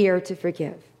that we are to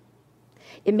forgive.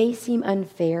 It may seem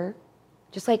unfair,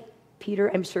 just like Peter,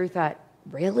 I'm sure, thought,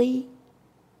 really?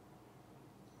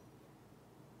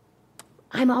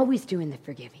 I'm always doing the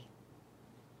forgiving.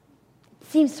 It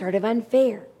seems sort of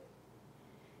unfair.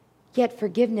 Yet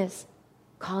forgiveness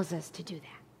calls us to do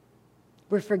that.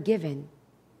 We're forgiven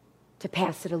to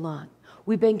pass it along.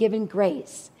 We've been given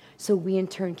grace, so we in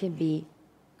turn can be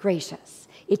gracious.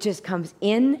 It just comes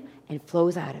in and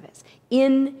flows out of us.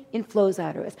 In and flows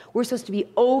out of us. We're supposed to be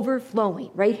overflowing,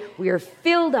 right? We are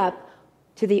filled up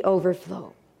to the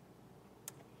overflow.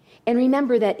 And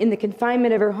remember that in the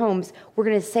confinement of our homes, we're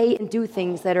going to say and do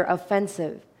things that are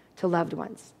offensive to loved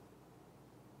ones.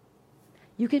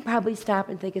 You can probably stop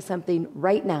and think of something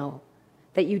right now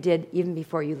that you did even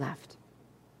before you left.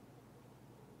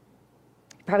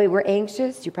 You probably were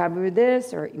anxious, you probably were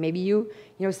this, or maybe you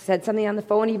said something on the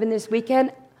phone even this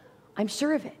weekend. I'm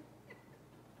sure of it.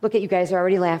 Look at you guys are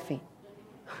already laughing.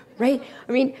 Right?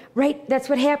 Right, that's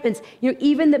what happens.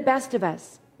 Even the best of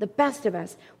us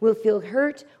will feel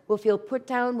hurt, will feel put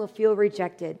down, will feel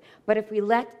rejected. But if we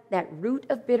let that root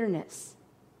of bitterness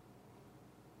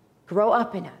grow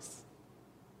up in us,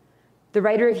 the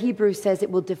writer of Hebrews says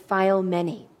it will defile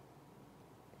many.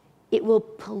 It will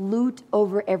pollute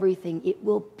over everything. It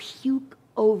will puke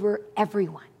over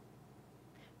everyone.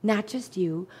 Not just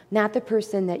you, not the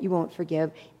person that you won't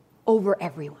forgive, over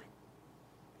everyone.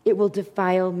 It will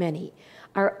defile many.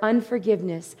 Our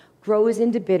unforgiveness grows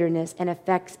into bitterness and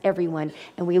affects everyone.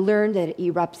 And we learn that it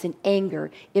erupts in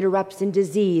anger, it erupts in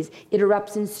disease, it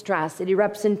erupts in stress, it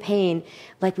erupts in pain,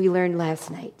 like we learned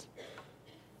last night.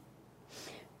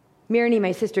 Marini,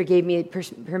 my sister, gave me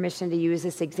permission to use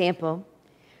this example.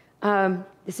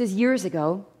 This is years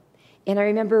ago, and I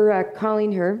remember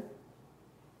calling her,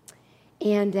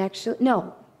 and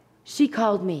she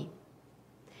called me.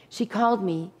 She called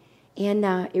me, and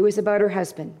it was about her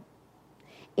husband.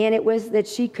 And it was that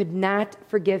she could not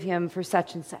forgive him for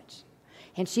such and such.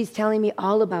 And she's telling me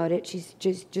all about it. She's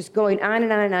just going on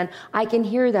and on and on. I can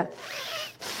hear the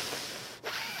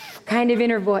kind of in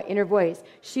her voice.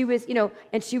 She was,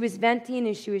 and she was venting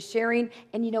and she was sharing.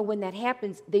 And when that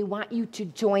happens, they want you to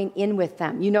join in with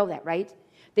them. You know that, right?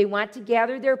 They want to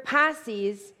gather their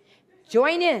posses.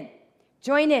 Join in.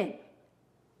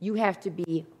 You have to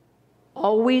be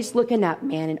always looking up,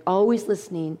 man, and always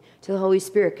listening to the Holy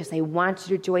Spirit because they want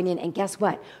you to join in. And guess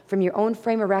what? From your own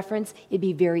frame of reference, it'd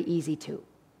be very easy to.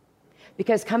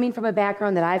 Because coming from a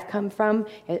background that I've come from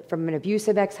an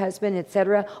abusive ex-husband,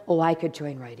 etc., I could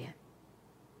join right in.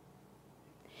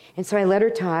 And so I let her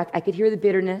talk. I could hear the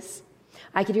bitterness.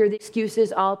 I could hear the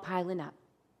excuses all piling up.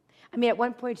 At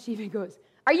one point she even goes,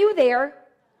 "Are you there?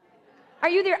 Are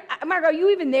you there? Margo, are you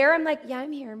even there?" I'm like, "Yeah,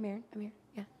 I'm here, Maren. I'm here.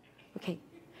 Yeah. Okay."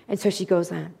 And so she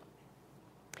goes on.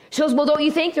 She goes, "Well, don't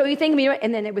you think?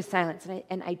 And then it was silence.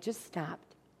 And I just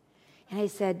stopped. And I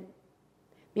said,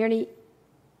 "Marini,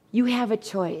 you have a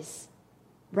choice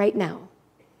right now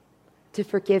to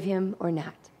forgive him or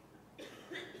not.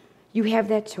 You have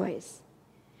that choice."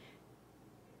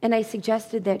 And I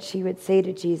suggested that she would say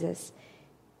to Jesus,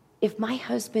 "If my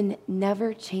husband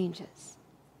never changes,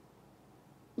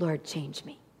 Lord, change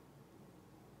me."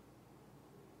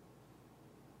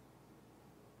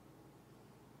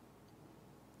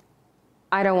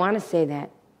 I don't want to say that.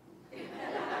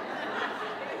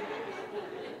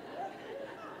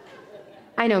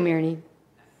 I know, Marini.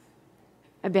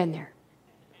 I've been there.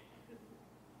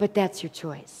 But that's your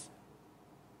choice.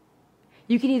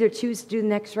 You can either choose to do the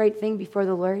next right thing before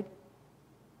the Lord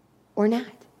or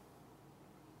not.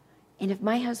 And if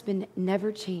my husband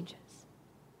never changes,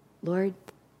 Lord,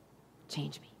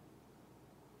 change me.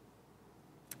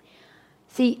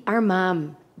 See, our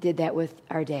mom did that with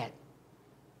our dad.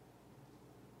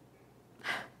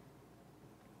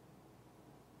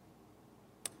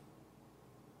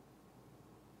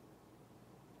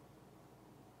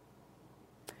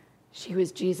 She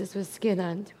was Jesus with skin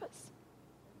on to us.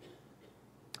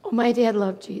 Oh, my dad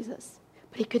loved Jesus,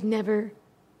 but he could never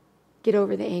get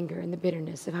over the anger and the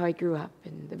bitterness of how he grew up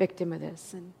and the victim of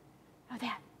this and of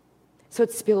that. So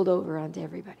it spilled over onto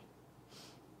everybody.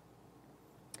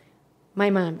 My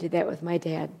mom did that with my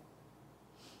dad.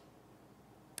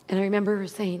 And I remember her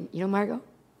saying, you know, Margot,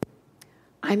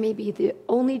 I may be the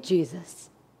only Jesus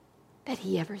that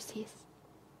he ever sees.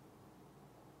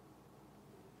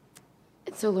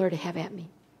 And so, Lord, have at me.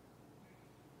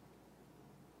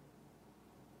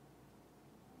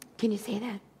 Can you say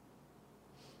that?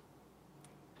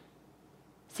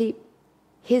 See,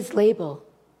 his label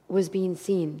was being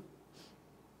seen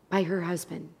by her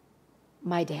husband,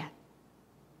 my dad.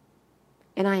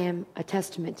 And I am a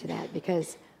testament to that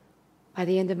because by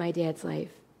the end of my dad's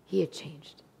life, he had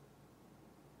changed.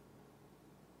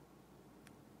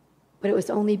 But it was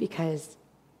only because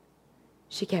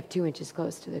she kept 2 inches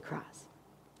close to the cross.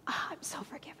 Ah, I'm so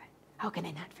forgiven. How can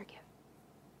I not forgive?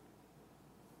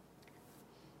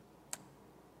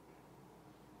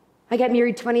 I got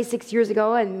married 26 years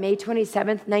ago on May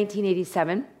 27th,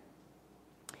 1987,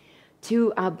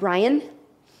 to Brian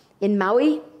in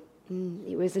Maui.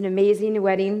 It was an amazing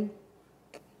wedding.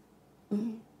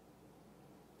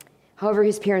 However,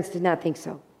 his parents did not think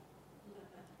so.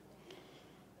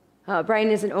 Brian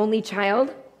is an only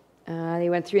child. They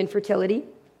went through infertility.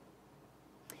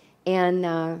 And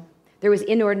there was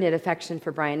inordinate affection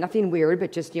for Brian. Nothing weird,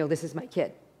 but just, this is my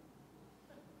kid.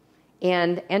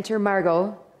 And enter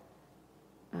Margot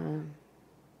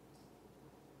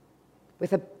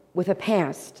with a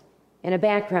past and a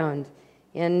background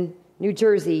in New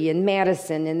Jersey and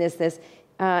Madison and this,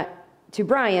 to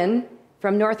Brian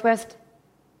from Northwest,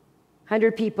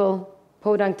 100 people,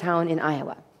 Podunk Town in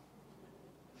Iowa.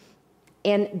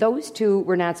 And those two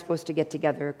were not supposed to get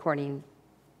together according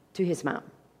to his mom.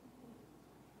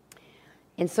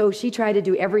 And so she tried to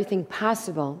do everything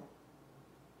possible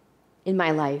in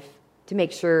my life to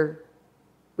make sure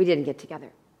we didn't get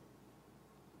together.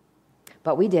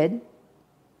 But we did.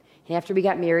 And after we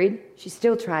got married, she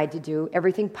still tried to do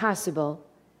everything possible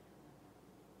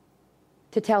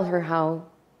to tell me,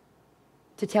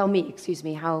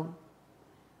 how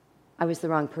I was the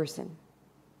wrong person.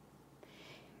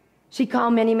 She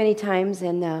called many, many times,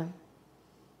 and I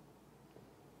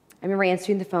remember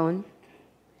answering the phone,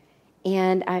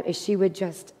 and she would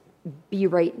just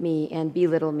berate me and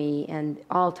belittle me and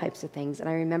all types of things. And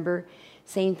I remember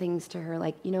saying things to her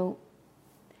like,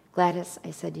 Gladys,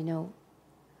 I said,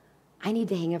 I need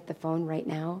to hang up the phone right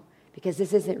now because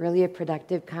this isn't really a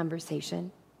productive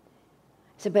conversation.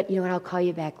 I said, but you know what, I'll call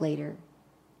you back later,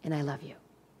 and I love you.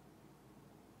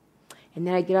 And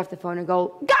then I'd get off the phone and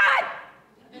go, God,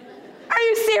 are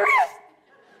you serious?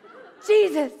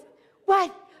 Jesus,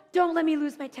 what? Don't let me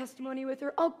lose my testimony with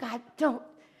her. Oh, God, don't.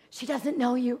 She doesn't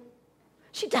know you.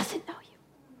 She doesn't know you.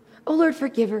 Oh, Lord,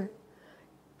 forgive her.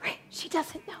 Right? She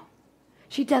doesn't know.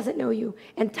 She doesn't know you.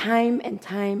 And time and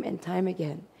time and time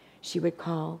again, she would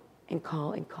call and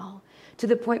call and call to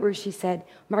the point where she said,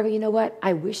 Margot, you know what?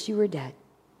 I wish you were dead.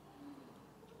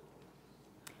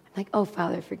 I'm like, oh,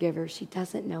 Father, forgive her. She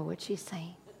doesn't know what she's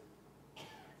saying.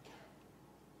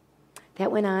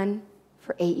 That went on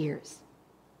for 8 years.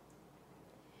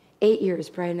 8 years,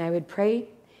 Brian and I would pray.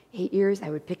 8 years, I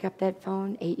would pick up that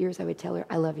phone. 8 years, I would tell her,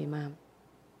 I love you, Mom.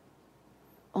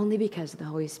 Only because of the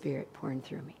Holy Spirit pouring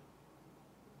through me.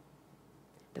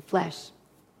 The flesh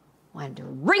wanted to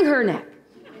wring her neck.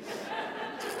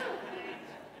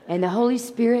 And the Holy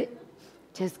Spirit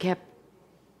just kept,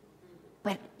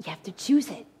 but you have to choose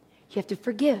it. You have to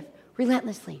forgive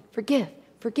relentlessly. Forgive,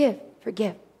 forgive,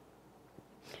 forgive.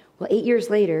 Well, 8 years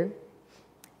later,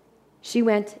 she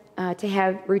went to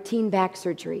have routine back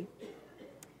surgery.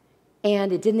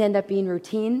 And it didn't end up being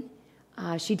routine.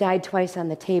 She died twice on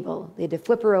the table. They had to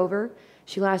flip her over.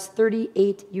 She lost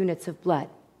 38 units of blood.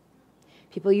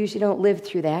 People usually don't live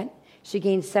through that. She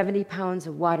gained 70 pounds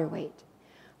of water weight.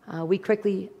 We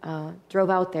quickly drove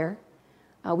out there.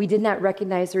 We did not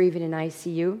recognize her even in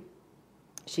ICU.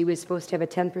 She was supposed to have a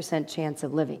 10% chance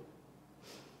of living.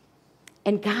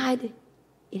 And God,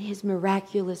 in his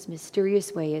miraculous,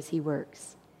 mysterious way as he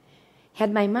works,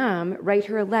 had my mom write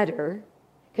her a letter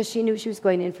because she knew she was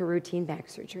going in for routine back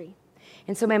surgery.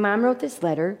 And so my mom wrote this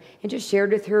letter and just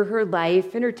shared with her her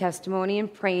life and her testimony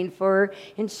and praying for her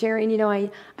and sharing,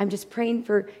 I'm just praying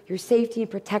for your safety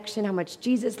and protection, how much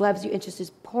Jesus loves you, and just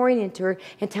is pouring into her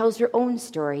and tells her own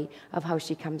story of how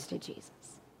she comes to Jesus.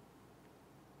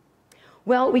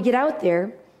 Well, we get out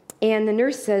there and the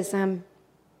nurse says,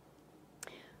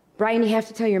 Brian, you have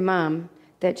to tell your mom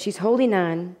that she's holding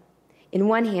on in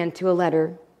one hand to a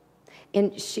letter,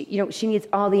 and she needs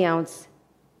all the ounce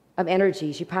of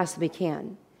energy she possibly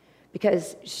can,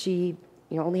 because she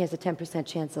only has a 10%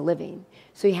 chance of living.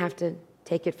 So you have to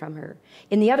take it from her.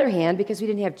 In the other hand, because we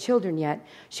didn't have children yet,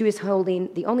 she was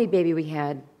holding the only baby we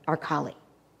had, our collie.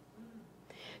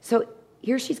 So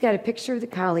here she's got a picture of the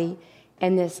collie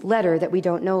and this letter that we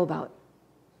don't know about.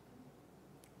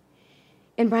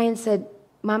 And Brian said,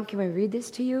 Mom, can I read this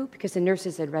to you? Because the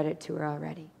nurses had read it to her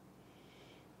already.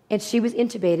 And she was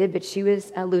intubated, but she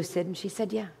was lucid, and she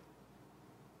said, yeah.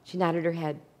 She nodded her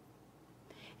head.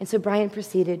 And so Brian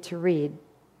proceeded to read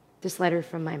this letter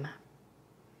from my mom.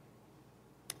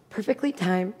 Perfectly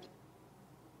timed,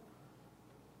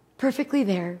 perfectly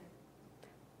there,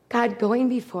 God going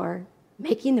before,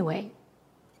 making the way.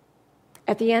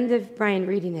 At the end of Brian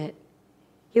reading it,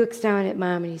 he looks down at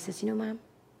Mom and he says, Mom,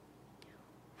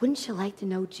 wouldn't you like to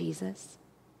know Jesus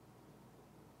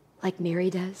like Mary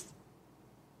does?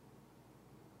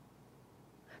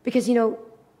 Because,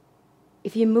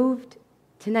 if you moved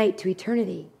tonight to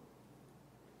eternity,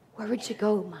 where would you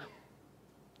go, Mom?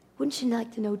 Wouldn't you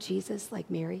like to know Jesus like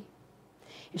Mary?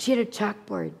 And she had a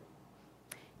chalkboard,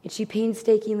 and she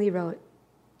painstakingly wrote,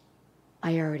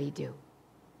 I already do.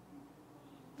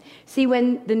 See,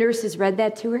 when the nurses read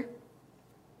that to her,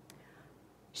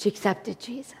 she accepted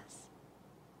Jesus.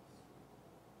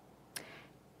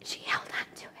 She held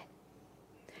on to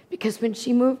it. Because when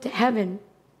she moved to heaven,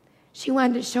 she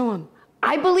wanted to show him,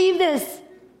 I believe this.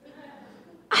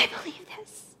 I believe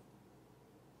this.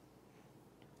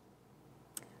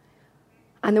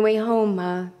 On the way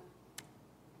home,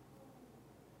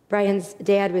 Brian's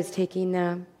dad was taking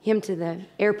him to the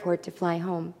airport to fly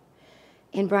home.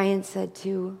 And Brian said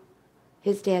to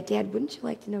his dad, Dad, wouldn't you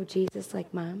like to know Jesus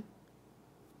like Mom? And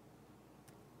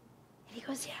he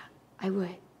goes, yeah, I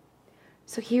would.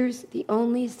 So here's the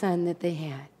only son that they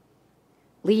had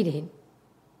leading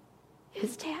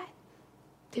his dad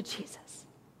to Jesus.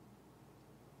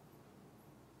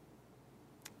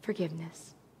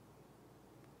 Forgiveness.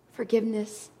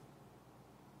 Forgiveness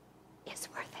is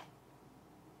worth it.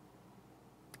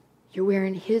 You're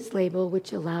wearing his label,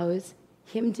 which allows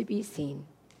him to be seen.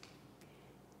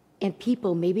 And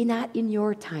people, maybe not in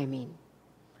your timing,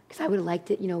 because I would have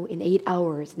liked it, in 8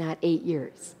 hours, not 8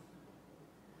 years.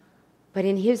 But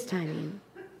in his timing,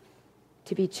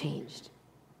 to be changed.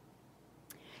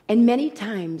 And many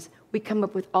times, we come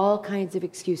up with all kinds of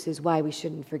excuses why we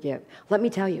shouldn't forgive. Let me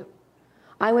tell you,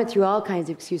 I went through all kinds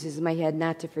of excuses in my head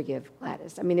not to forgive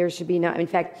Gladys. There should be no, in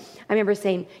fact, I remember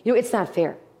saying, it's not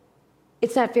fair.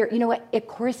 It's not fair. You know what? Of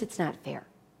course it's not fair.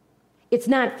 It's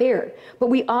not fair. But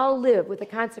we all live with the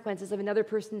consequences of another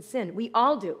person's sin. We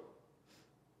all do.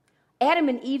 Adam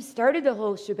and Eve started the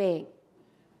whole shebang,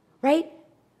 right?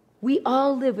 We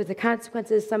all live with the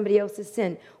consequences of somebody else's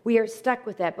sin. We are stuck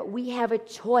with that, but we have a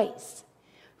choice.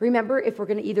 Remember, if we're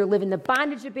going to either live in the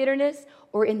bondage of bitterness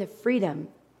or in the freedom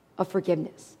of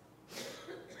forgiveness.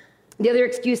 The other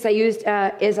excuse I used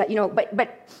is,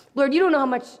 but Lord, you don't know how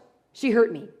much she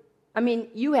hurt me.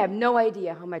 You have no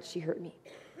idea how much she hurt me.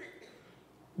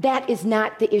 That is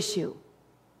not the issue.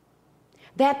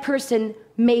 That person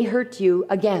may hurt you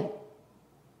again.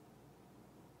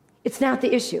 It's not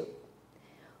the issue.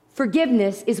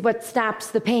 Forgiveness is what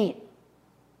stops the pain.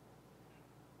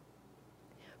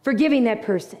 Forgiving that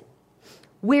person.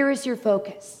 Where is your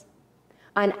focus?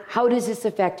 On how does this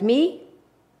affect me?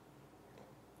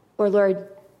 Or Lord,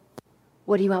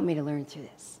 what do you want me to learn through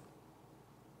this?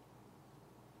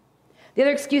 The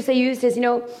other excuse I used is,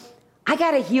 I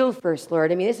got to heal first,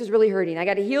 Lord. This is really hurting. I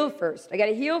got to heal first. I got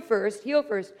to heal first,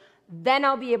 then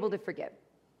I'll be able to forgive.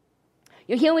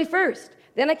 You heal me first,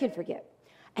 then I can forgive.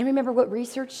 And remember what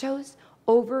research shows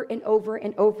over and over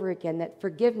and over again, that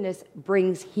forgiveness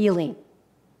brings healing.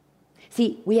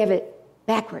 See, we have it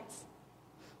backwards.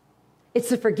 It's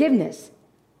the forgiveness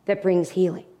that brings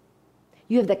healing.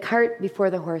 You have the cart before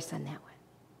the horse on that one.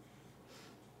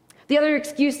 The other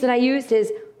excuse that I used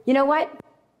is, you know what?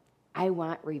 I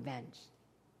want revenge.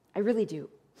 I really do.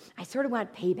 I sort of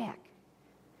want payback.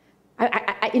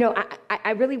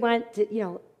 I really want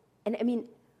to, and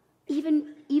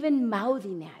even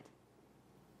mouthing that.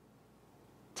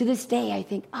 To this day, I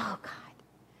think, oh God,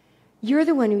 you're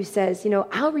the one who says,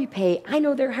 I'll repay. I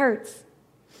know their hearts.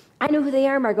 I know who they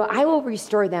are, Margot. I will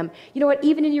restore them. You know what?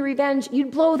 Even in your revenge,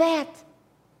 you'd blow that.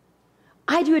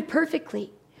 I do it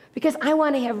perfectly because I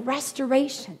want to have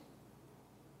restoration.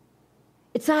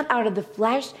 It's not out of the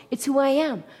flesh. It's who I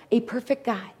am, a perfect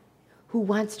God who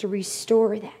wants to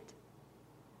restore that.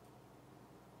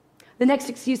 The next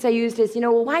excuse I used is,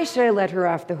 why should I let her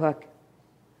off the hook?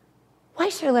 Why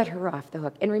should I let her off the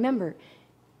hook? And remember,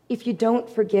 if you don't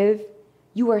forgive,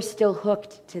 you are still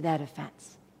hooked to that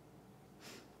offense.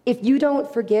 If you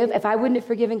don't forgive, if I wouldn't have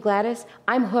forgiven Gladys,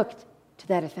 I'm hooked to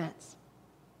that offense.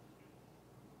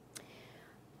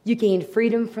 You gain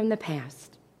freedom from the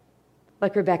past,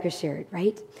 like Rebecca shared,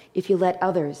 right? If you let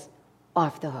others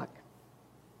off the hook.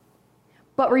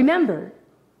 But remember,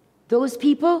 those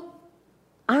people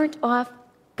aren't off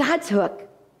God's hook.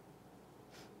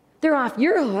 They're off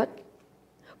your hook,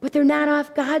 but they're not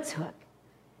off God's hook.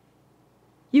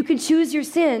 You can choose your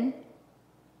sin,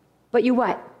 but you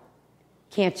what?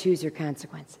 Can't choose your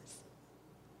consequences.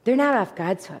 They're not off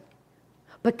God's hook.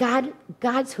 But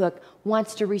God's hook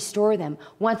wants to restore them,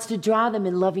 wants to draw them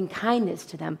in loving kindness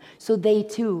to them so they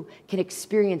too can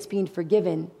experience being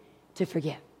forgiven to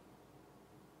forgive.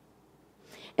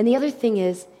 And the other thing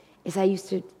is I used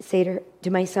to say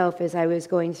to myself as I was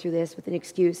going through this with an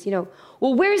excuse, well,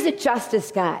 where's the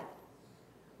justice, God? I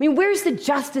mean, where's the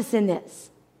justice in this?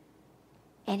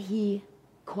 And he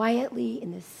quietly,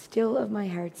 in the still of my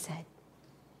heart, said,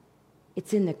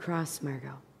 it's in the cross,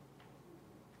 Margot.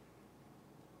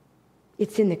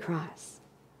 It's in the cross.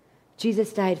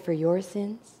 Jesus died for your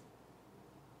sins.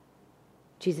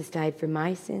 Jesus died for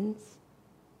my sins.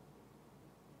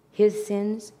 His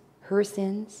sins, her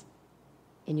sins,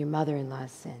 and your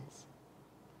mother-in-law's sins.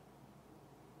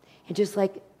 And just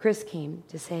like Chris came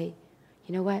to say,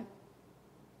 you know what?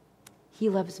 He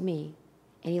loves me,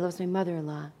 and he loves my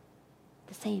mother-in-law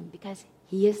the same because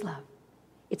he is love.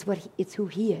 It's who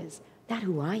he is, not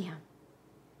who I am.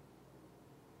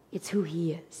 It's who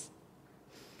he is.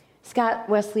 Scott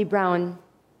Wesley Brown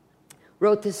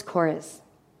wrote this chorus.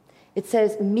 It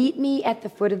says, meet me at the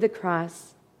foot of the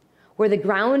cross, where the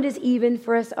ground is even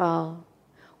for us all,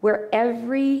 where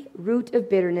every root of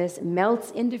bitterness melts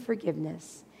into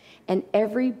forgiveness, and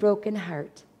every broken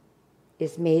heart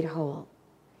is made whole.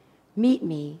 Meet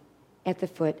me at the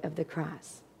foot of the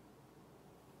cross.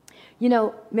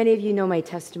 Many of you know my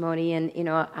testimony, and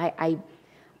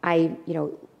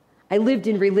I lived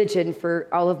in religion for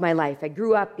all of my life. I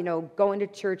grew up, going to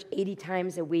church 80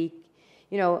 times a week,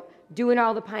 doing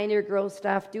all the Pioneer Girls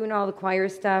stuff, doing all the choir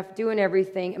stuff, doing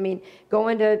everything. I mean,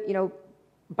 going to,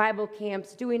 Bible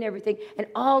camps, doing everything, and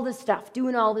all the stuff,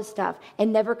 doing all the stuff,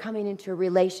 and never coming into a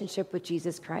relationship with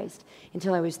Jesus Christ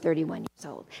until I was 31 years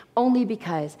old, only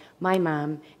because my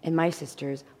mom and my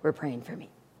sisters were praying for me.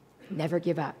 Never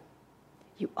give up.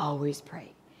 You always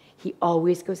pray. He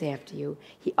always goes after you.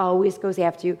 He always goes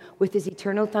after you with his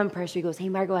eternal thumb pressure. He goes, hey,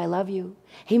 Margot, I love you.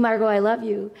 Hey, Margot, I love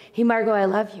you. Hey, Margot, I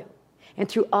love you. And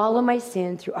through all of my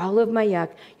sin, through all of my yuck,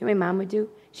 you know what my mom would do?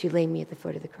 She'd lay me at the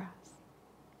foot of the cross.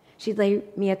 She'd lay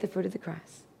me at the foot of the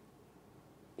cross.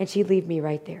 And she'd leave me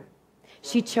right there.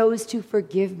 She chose to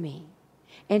forgive me.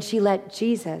 And she let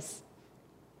Jesus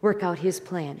work out his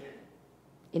plan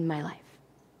in my life.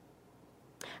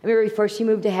 I remember before she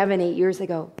moved to heaven 8 years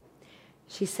ago,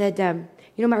 she said,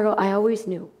 Margot, I always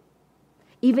knew,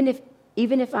 even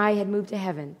if I had moved to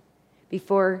heaven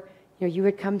before, you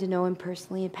had come to know him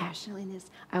personally and passionately in this,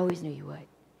 I always knew you would,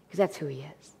 because that's who he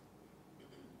is.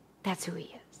 That's who he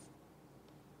is.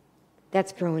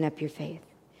 That's growing up your faith.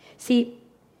 See,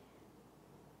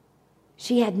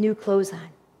 she had new clothes on.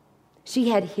 She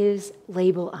had his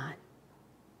label on.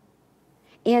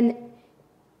 And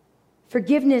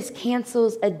forgiveness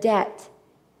cancels a debt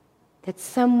that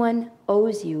someone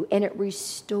owes you, and it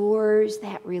restores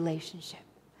that relationship.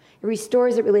 It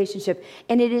restores that relationship.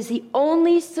 And it is the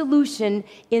only solution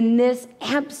in this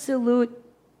absolute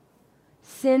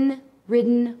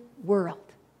sin-ridden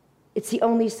world. It's the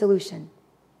only solution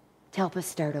to help us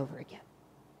start over again.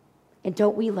 And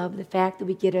don't we love the fact that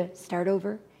we get to start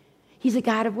over? He's a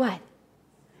God of what?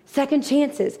 Second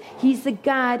chances. He's the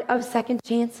God of second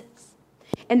chances.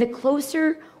 And the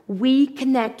closer we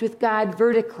connect with God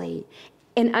vertically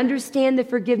and understand the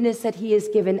forgiveness that he has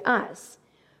given us,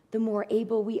 the more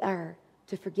able we are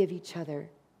to forgive each other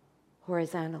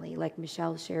horizontally, like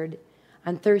Michelle shared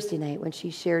on Thursday night when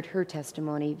she shared her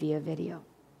testimony via video.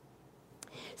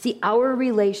 See, our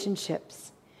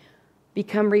relationships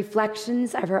become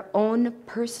reflections of our own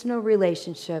personal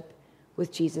relationship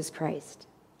with Jesus Christ.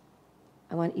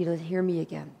 I want you to hear me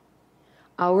again.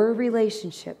 Our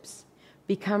relationships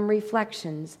become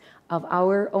reflections of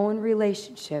our own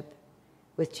relationship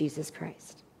with Jesus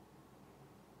Christ.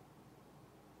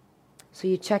 So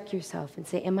you check yourself and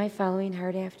say, am I following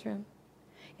hard after him?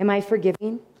 Am I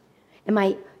forgiving? Am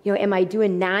I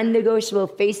doing non-negotiable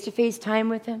face-to-face time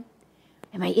with him?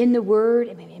 Am I in the Word?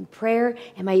 Am I in prayer?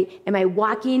 Am I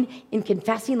walking in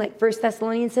confessing, like 1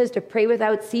 Thessalonians says, to pray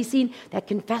without ceasing? That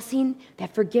confessing,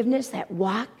 that forgiveness, that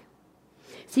walk.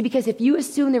 See, because if you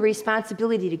assume the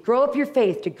responsibility to grow up your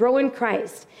faith, to grow in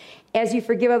Christ, as you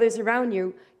forgive others around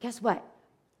you, guess what?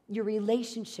 your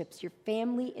relationships, your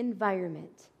family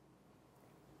environment,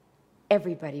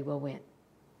 everybody will win.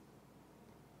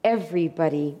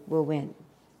 Everybody will win.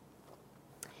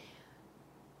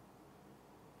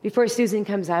 Before Susan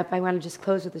comes up, I want to just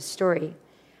close with a story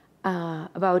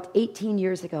about 18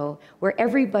 years ago where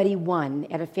everybody won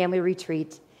at a family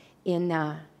retreat in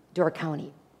Door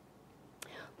County.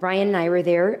 Brian and I were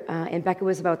there, and Becca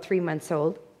was about 3 months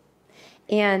old.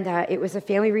 And it was a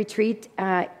family retreat,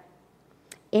 and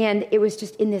it was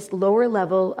just in this lower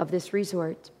level of this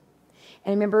resort.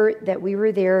 And I remember that we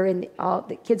were there, and all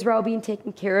the kids were all being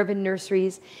taken care of in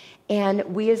nurseries, and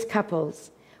we as couples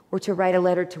were to write a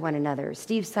letter to one another.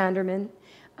 Steve Sonderman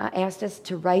asked us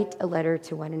to write a letter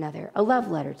to one another, a love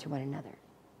letter to one another,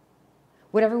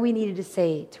 whatever we needed to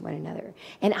say to one another.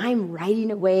 And I'm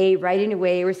writing away.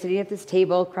 We're sitting at this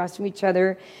table across from each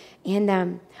other,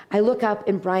 and I look up,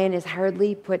 and Brian has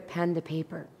hardly put pen to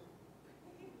paper.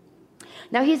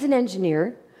 Now, he's an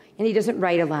engineer, and he doesn't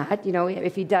write a lot. You know,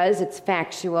 if he does, it's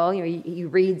factual. You know, he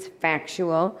reads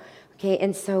factual. Okay,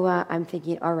 and so I'm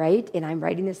thinking, all right, and I'm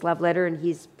writing this love letter, and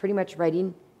he's pretty much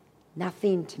writing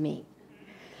nothing to me.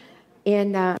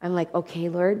 And I'm like, okay,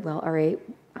 Lord, well, all right,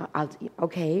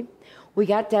 okay. We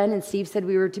got done, and Steve said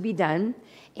we were to be done.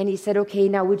 And he said, okay,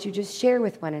 now would you just share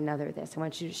with one another this? I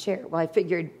want you to share. Well, I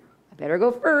figured I better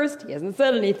go first. He hasn't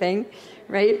said anything,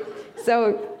 right?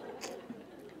 So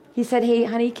he said, hey,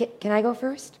 honey, can I go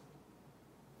first?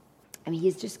 I mean,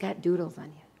 he's just got doodles on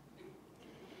you.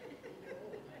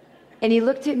 And he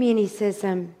looked at me and he says,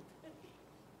 I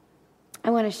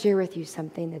want to share with you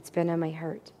something that's been on my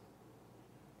heart.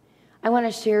 I want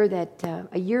to share that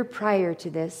a year prior to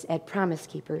this at Promise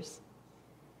Keepers,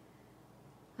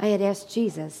 I had asked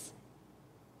Jesus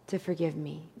to forgive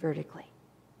me vertically.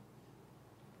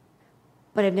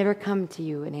 But I've never come to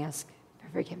you and asked for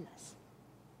forgiveness.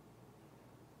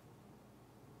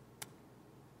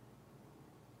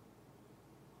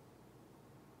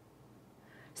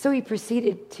 So he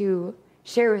proceeded to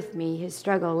share with me his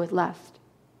struggle with lust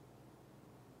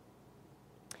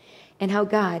and how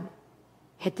God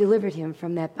had delivered him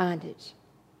from that bondage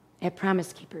at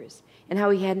Promise Keepers, and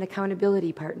how he had an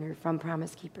accountability partner from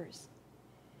Promise Keepers,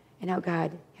 and how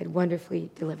God had wonderfully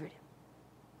delivered him.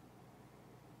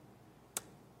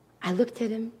 I looked at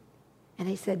him and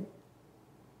I said,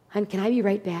 hon, can I be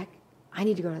right back? I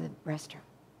need to go to the restroom.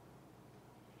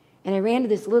 And I ran to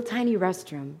this little tiny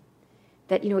restroom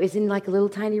that, is in like a little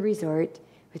tiny resort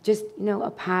with just, a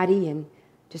potty and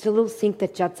just a little sink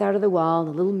that juts out of the wall and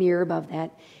a little mirror above that.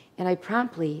 And I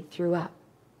promptly threw up.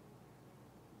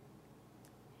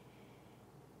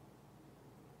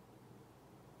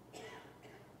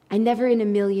 I never in a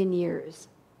million years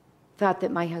thought that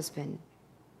my husband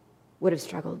would have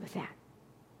struggled with that.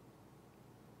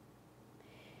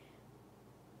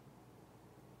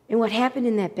 And what happened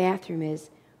in that bathroom is,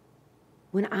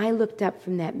 when I looked up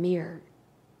from that mirror,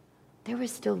 there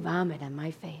was still vomit on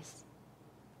my face.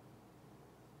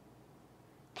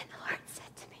 And the Lord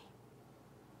said to me,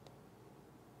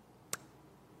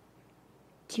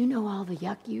 do you know all the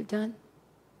yuck you've done?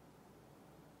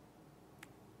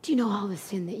 Do you know all the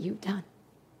sin that you've done?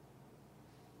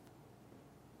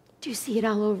 Do you see it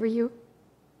all over you?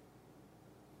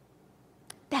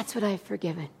 That's what I've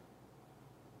forgiven.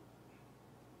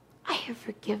 I have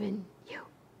forgiven you.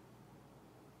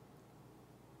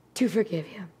 To forgive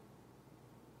him.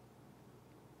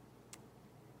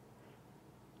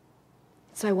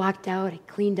 So I walked out, I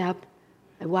cleaned up,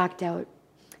 I walked out,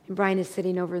 and Brian is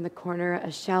sitting over in the corner,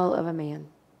 a shell of a man.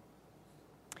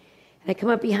 And I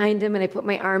come up behind him and I put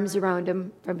my arms around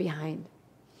him from behind.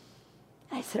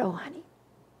 And I said, oh, honey,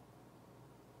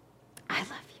 I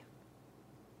love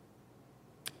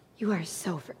you. You are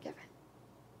so forgiven.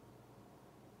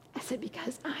 I said,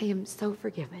 because I am so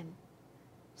forgiven,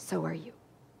 so are you.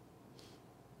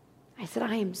 I said,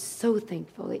 I am so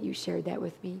thankful that you shared that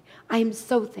with me. I am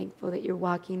so thankful that you're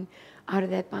walking out of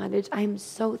that bondage. I am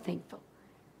so thankful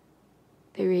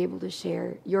that you're able to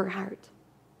share your heart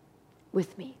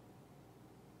with me.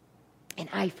 And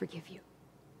I forgive you.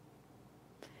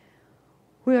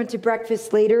 We went to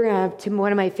breakfast later to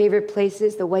one of my favorite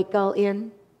places, the White Gull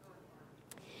Inn.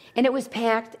 And it was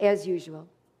packed as usual.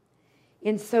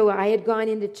 And so I had gone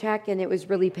in to check, and it was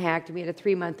really packed. We had a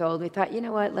 3-month-old. We thought, you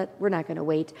know what, we're not going to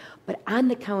wait. But on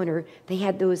the counter, they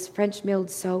had those French milled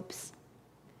soaps.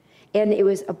 And it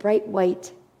was a bright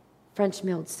white French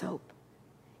milled soap.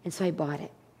 And so I bought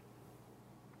it.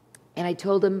 And I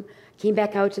told him, came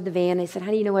back out to the van. I said,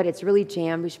 honey, you know what, it's really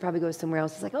jammed. We should probably go somewhere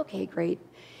else. He's like, okay, great.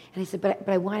 And I said, but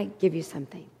I want to give you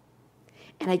something.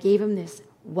 And I gave him this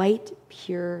white,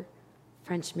 pure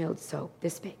French milled soap,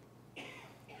 this big.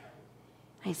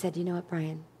 I said, you know what,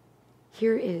 Brian?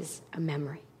 Here is a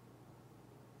memory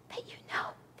that you know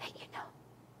that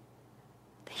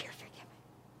you're forgiven.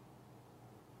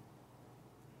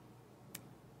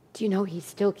 Do you know he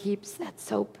still keeps that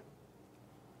soap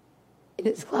in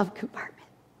his glove compartment?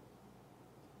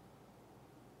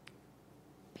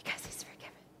 Because he's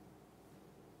forgiven.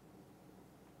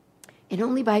 And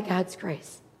only by God's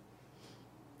grace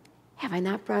have I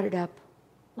not brought it up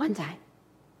one time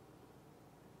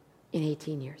in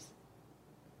 18 years.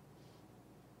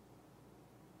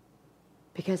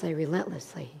 Because I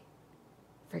relentlessly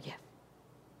forgive.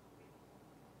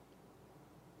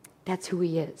 That's who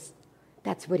he is.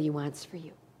 That's what he wants for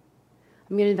you.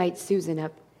 I'm going to invite Susan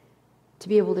up to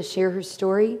be able to share her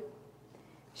story.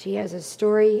 She has a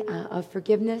story of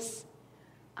forgiveness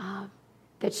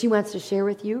that she wants to share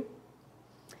with you.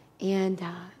 And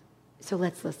so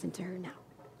let's listen to her now.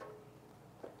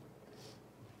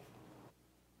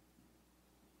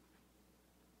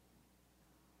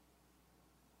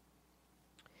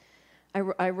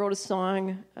 I wrote a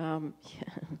song. Let's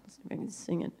see if I can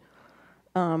sing it.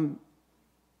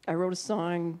 I wrote a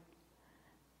song.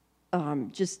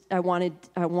 I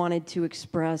wanted to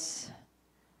express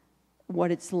what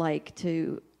it's like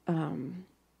to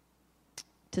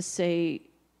say,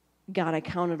 God, I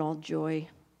count it all joy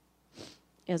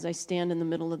as I stand in the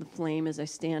middle of the flame, as I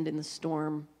stand in the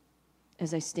storm,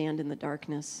 as I stand in the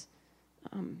darkness.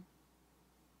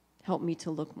 Help me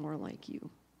to look more like you.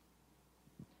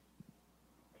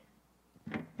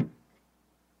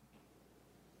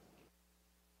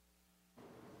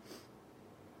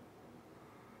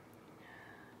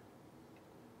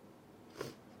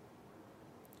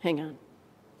 Hang on.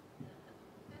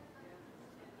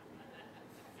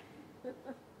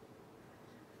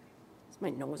 Is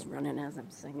my nose running as I'm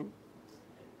singing?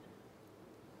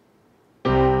 I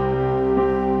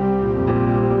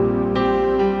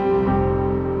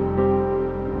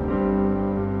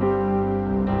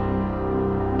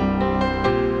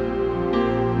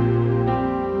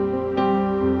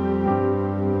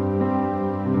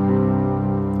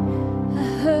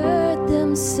heard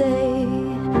them say,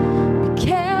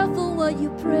 you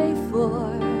pray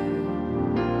for,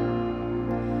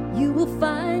 you will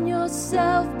find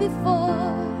yourself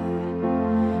before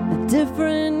a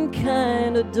different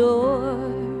kind of door.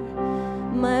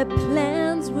 My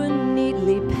plans were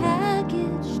neatly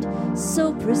packaged,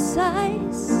 so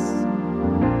precise,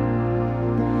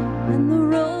 and the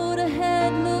road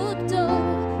ahead looked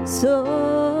oh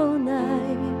so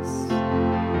nice.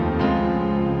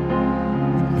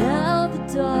 And now the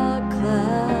dark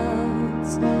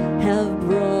clouds have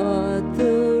brought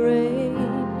the rain.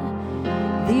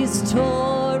 These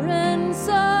torrents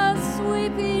are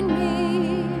sweeping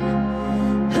me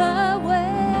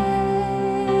away.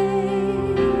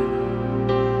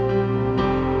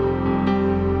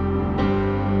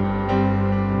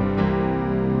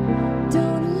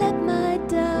 Don't let my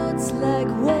doubts like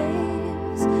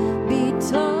waves be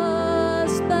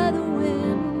tossed by the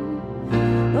wind,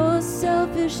 or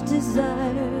selfish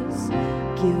desires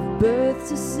give birth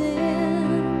to sin.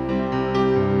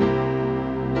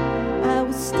 I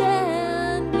will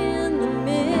stand in the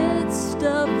midst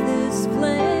of this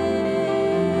flame,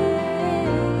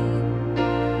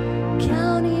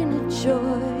 counting it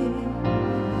joy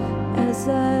as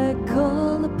I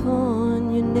call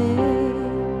upon your name.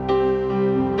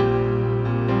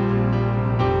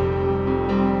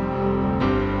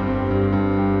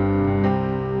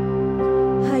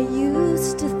 I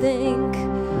used to think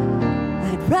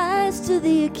rise to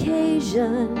the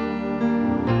occasion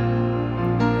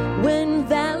when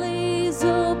valleys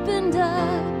opened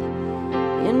up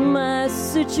in my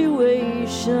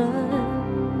situation,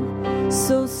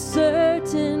 so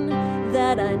certain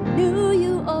that I knew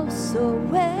you oh so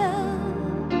well,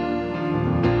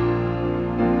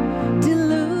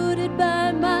 deluded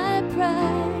by my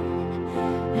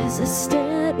pride as I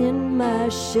stand in my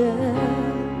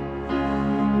shell.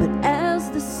 But as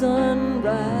the sun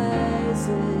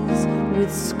rises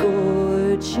with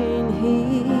scorching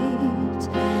heat,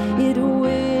 it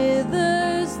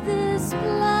withers this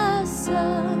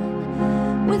blossom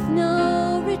with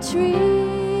no retreat.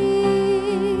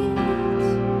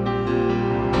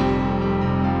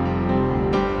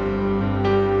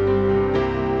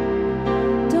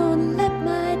 Don't let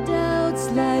my doubts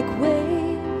like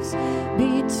waves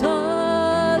be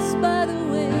tossed by the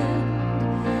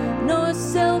wind, nor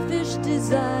selfish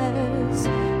desires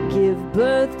give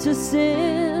birth to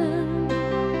sin.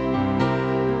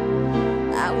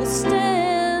 I will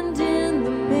stand in the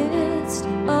midst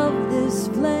of this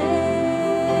flame,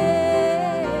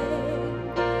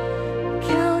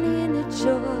 counting it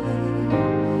joy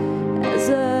as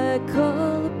I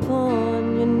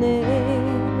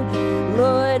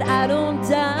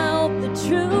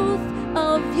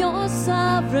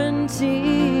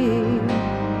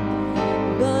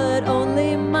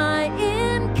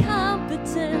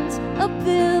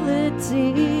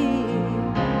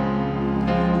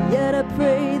I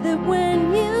pray that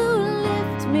when you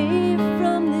lift me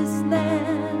from this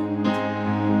land,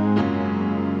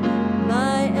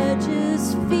 my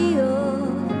edges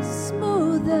feel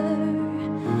smoother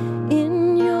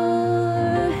in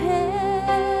your hand.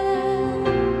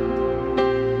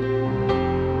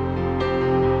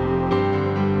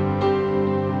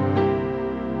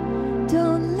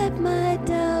 Don't let my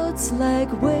doubts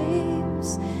like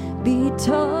waves be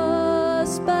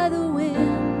tossed by the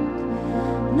wind,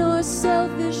 nor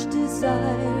selfish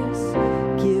desires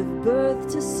give birth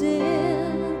to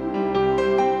sin.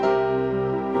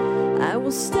 I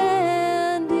will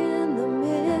stand in the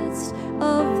midst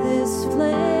of this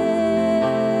flame,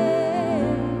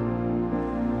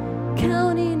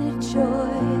 counting it joy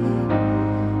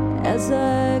as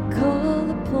I call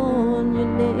upon your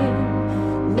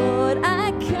name. Lord,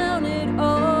 I count it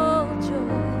all joy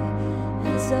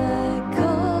as I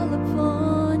call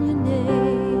upon your name.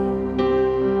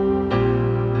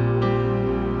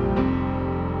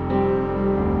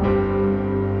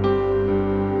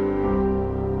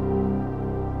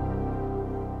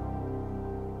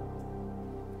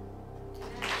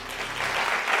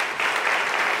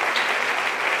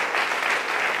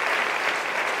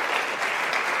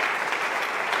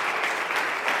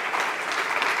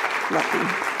 Love you.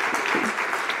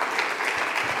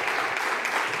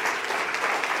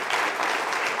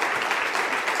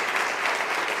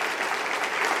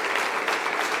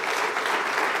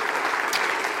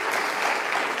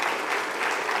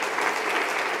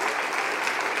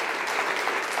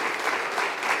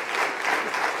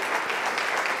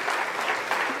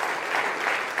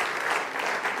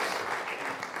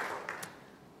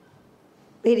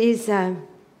 Ladies, in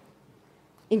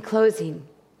closing,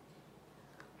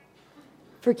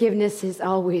 forgiveness is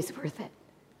always worth it.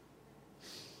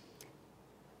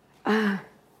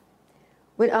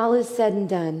 When all is said and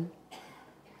done,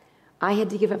 I had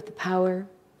to give up the power.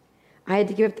 I had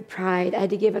to give up the pride. I had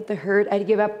to give up the hurt. I had to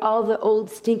give up all the old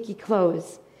stinky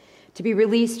clothes to be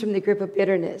released from the grip of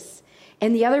bitterness.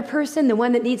 And the other person, the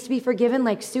one that needs to be forgiven,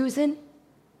 like Susan,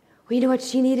 well, you know what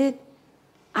she needed?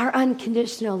 Our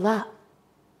unconditional love.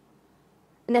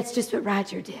 And that's just what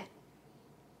Roger did.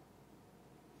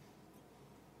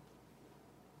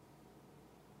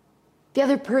 The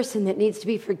other person that needs to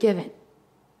be forgiven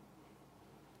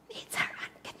needs our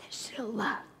unconditional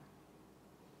love.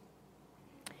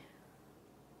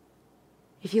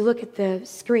 If you look at the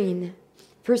screen,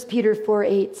 1 Peter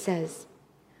 4:8 says,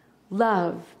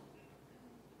 love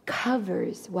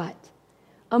covers what?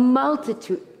 A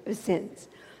multitude of sins.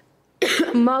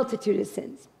 A multitude of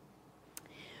sins.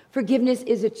 Forgiveness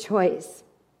is a choice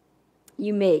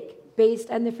you make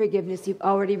based on the forgiveness you've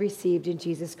already received in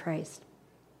Jesus Christ.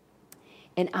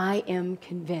 And I am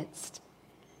convinced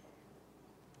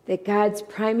that God's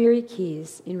primary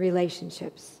keys in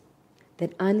relationships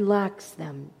that unlocks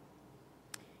them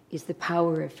is the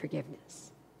power of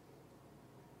forgiveness.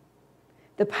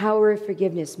 The power of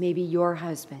forgiveness, maybe your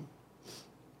husband,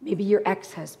 maybe your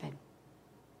ex-husband,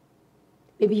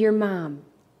 maybe your mom,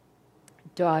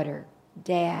 daughter,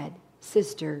 dad,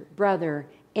 sister, brother,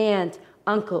 aunt,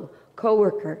 uncle,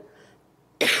 coworker,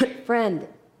 friend.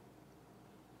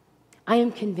 I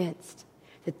am convinced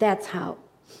that that's how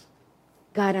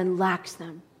God unlocks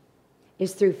them,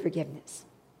 is through forgiveness.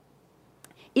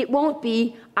 It won't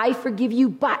be, I forgive you,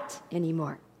 but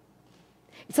anymore.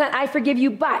 It's not, I forgive you,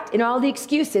 but, and all the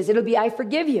excuses. It'll be, I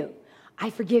forgive you. I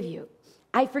forgive you.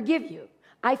 I forgive you.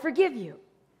 I forgive you.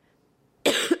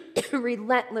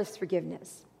 Relentless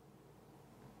forgiveness.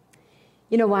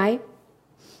 You know why?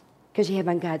 Because you have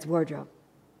on God's wardrobe.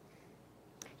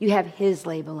 You have his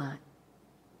label on.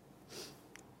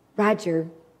 Roger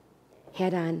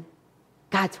had on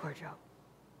God's wardrobe.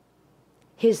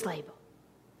 His label.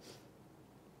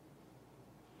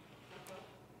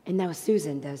 And now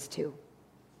Susan does too.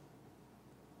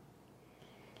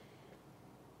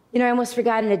 You know, I almost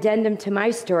forgot an addendum to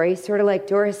my story, sort of like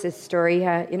Doris's story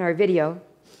in our video,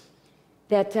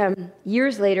 that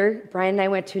years later, Brian and I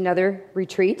went to another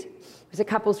retreat. It was a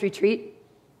couples retreat.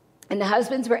 And the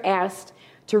husbands were asked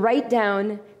to write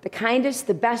down the kindest,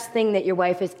 the best thing that your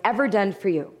wife has ever done for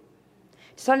you.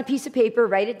 Just on a piece of paper,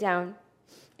 write it down,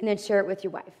 and then share it with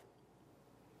your wife.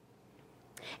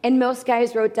 And most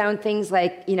guys wrote down things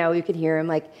like, you know, you could hear them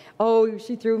like, oh,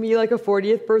 she threw me like a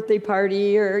 40th birthday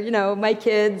party, or, you know, my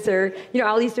kids, or, you know,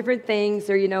 all these different things,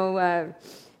 or, you know,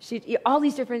 all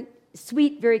these different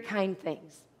sweet, very kind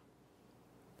things.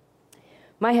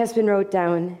 My husband wrote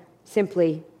down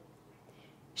simply,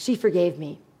 she forgave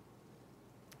me.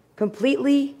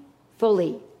 Completely,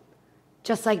 fully,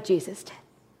 just like Jesus did.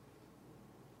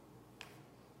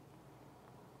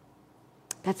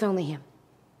 That's only him.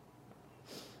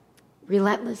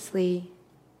 Relentlessly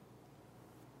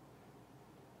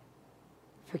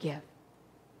forgive,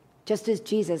 just as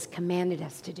Jesus commanded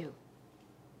us to do.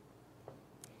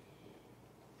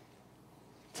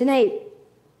 Tonight,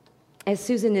 as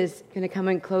Susan is going to come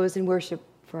and close and worship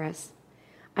for us,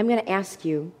 I'm going to ask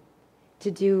you to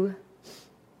do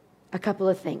a couple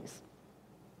of things.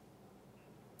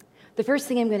 The first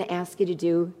thing I'm going to ask you to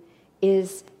do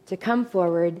is to come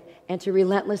forward and to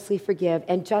relentlessly forgive.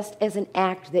 And just as an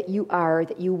act that you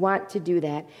want to do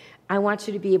that, I want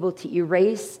you to be able to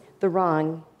erase the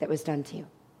wrong that was done to you.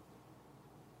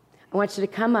 I want you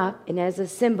to come up, and as a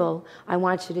symbol, I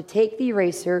want you to take the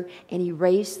eraser and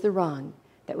erase the wrong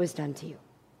that was done to you.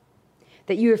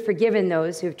 That you have forgiven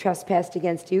those who have trespassed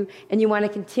against you, and you want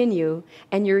to continue,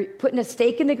 and you're putting a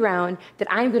stake in the ground that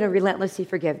I'm going to relentlessly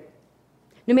forgive.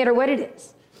 No matter what it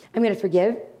is, I'm going to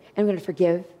forgive, and I'm going to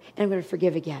forgive, and I'm going to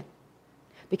forgive again.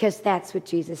 Because that's what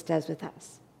Jesus does with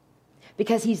us.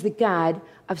 Because he's the God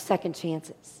of second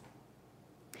chances.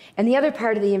 And the other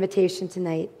part of the invitation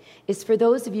tonight is for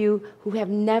those of you who have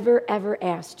never, ever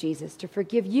asked Jesus to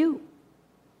forgive you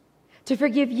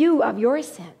of your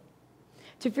sin,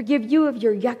 to forgive you of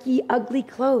your yucky, ugly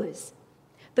clothes,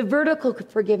 the vertical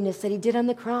forgiveness that he did on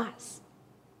the cross.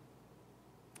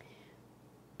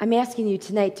 I'm asking you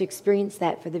tonight to experience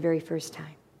that for the very first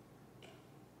time.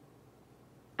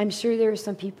 I'm sure there are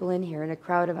some people in here, in a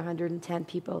crowd of 110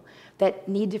 people, that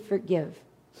need to forgive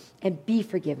and be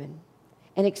forgiven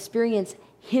and experience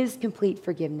his complete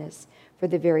forgiveness for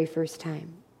the very first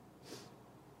time.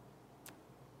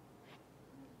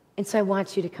 And so I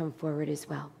want you to come forward as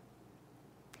well.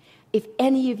 If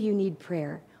any of you need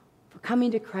prayer for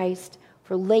coming to Christ,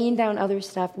 for laying down other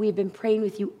stuff, we've been praying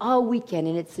with you all weekend,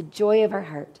 and it's the joy of our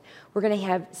heart. We're going to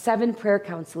have 7 prayer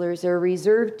counselors. There are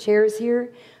reserved chairs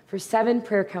here for 7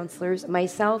 prayer counselors.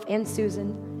 Myself and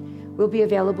Susan will be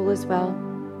available as well.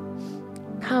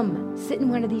 Come, sit in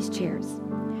one of these chairs.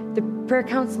 The prayer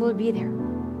counselor will be there.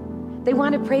 They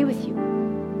want to pray with you.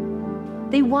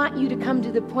 They want you to come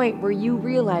to the point where you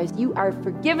realize you are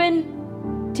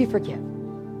forgiven to forgive.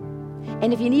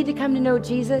 And if you need to come to know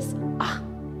Jesus,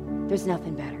 there's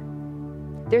nothing better.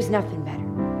 There's nothing better.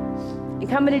 And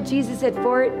coming to Jesus at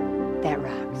Fort, that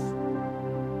rocks.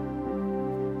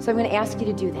 So I'm going to ask you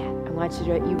to do that. I want you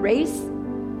to erase.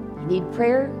 You need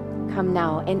prayer, come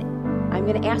now. And I'm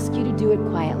going to ask you to do it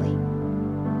quietly.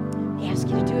 I ask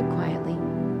you to do it quietly.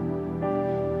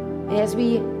 And as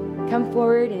we come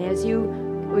forward, and as we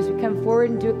come forward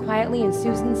and do it quietly, and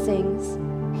Susan sings,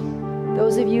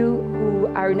 those of you who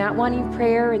are not wanting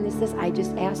prayer and this, I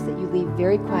just ask that you leave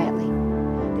very quietly,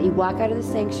 that you walk out of the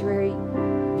sanctuary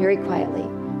very quietly,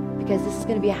 because this is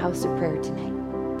going to be a house of prayer tonight.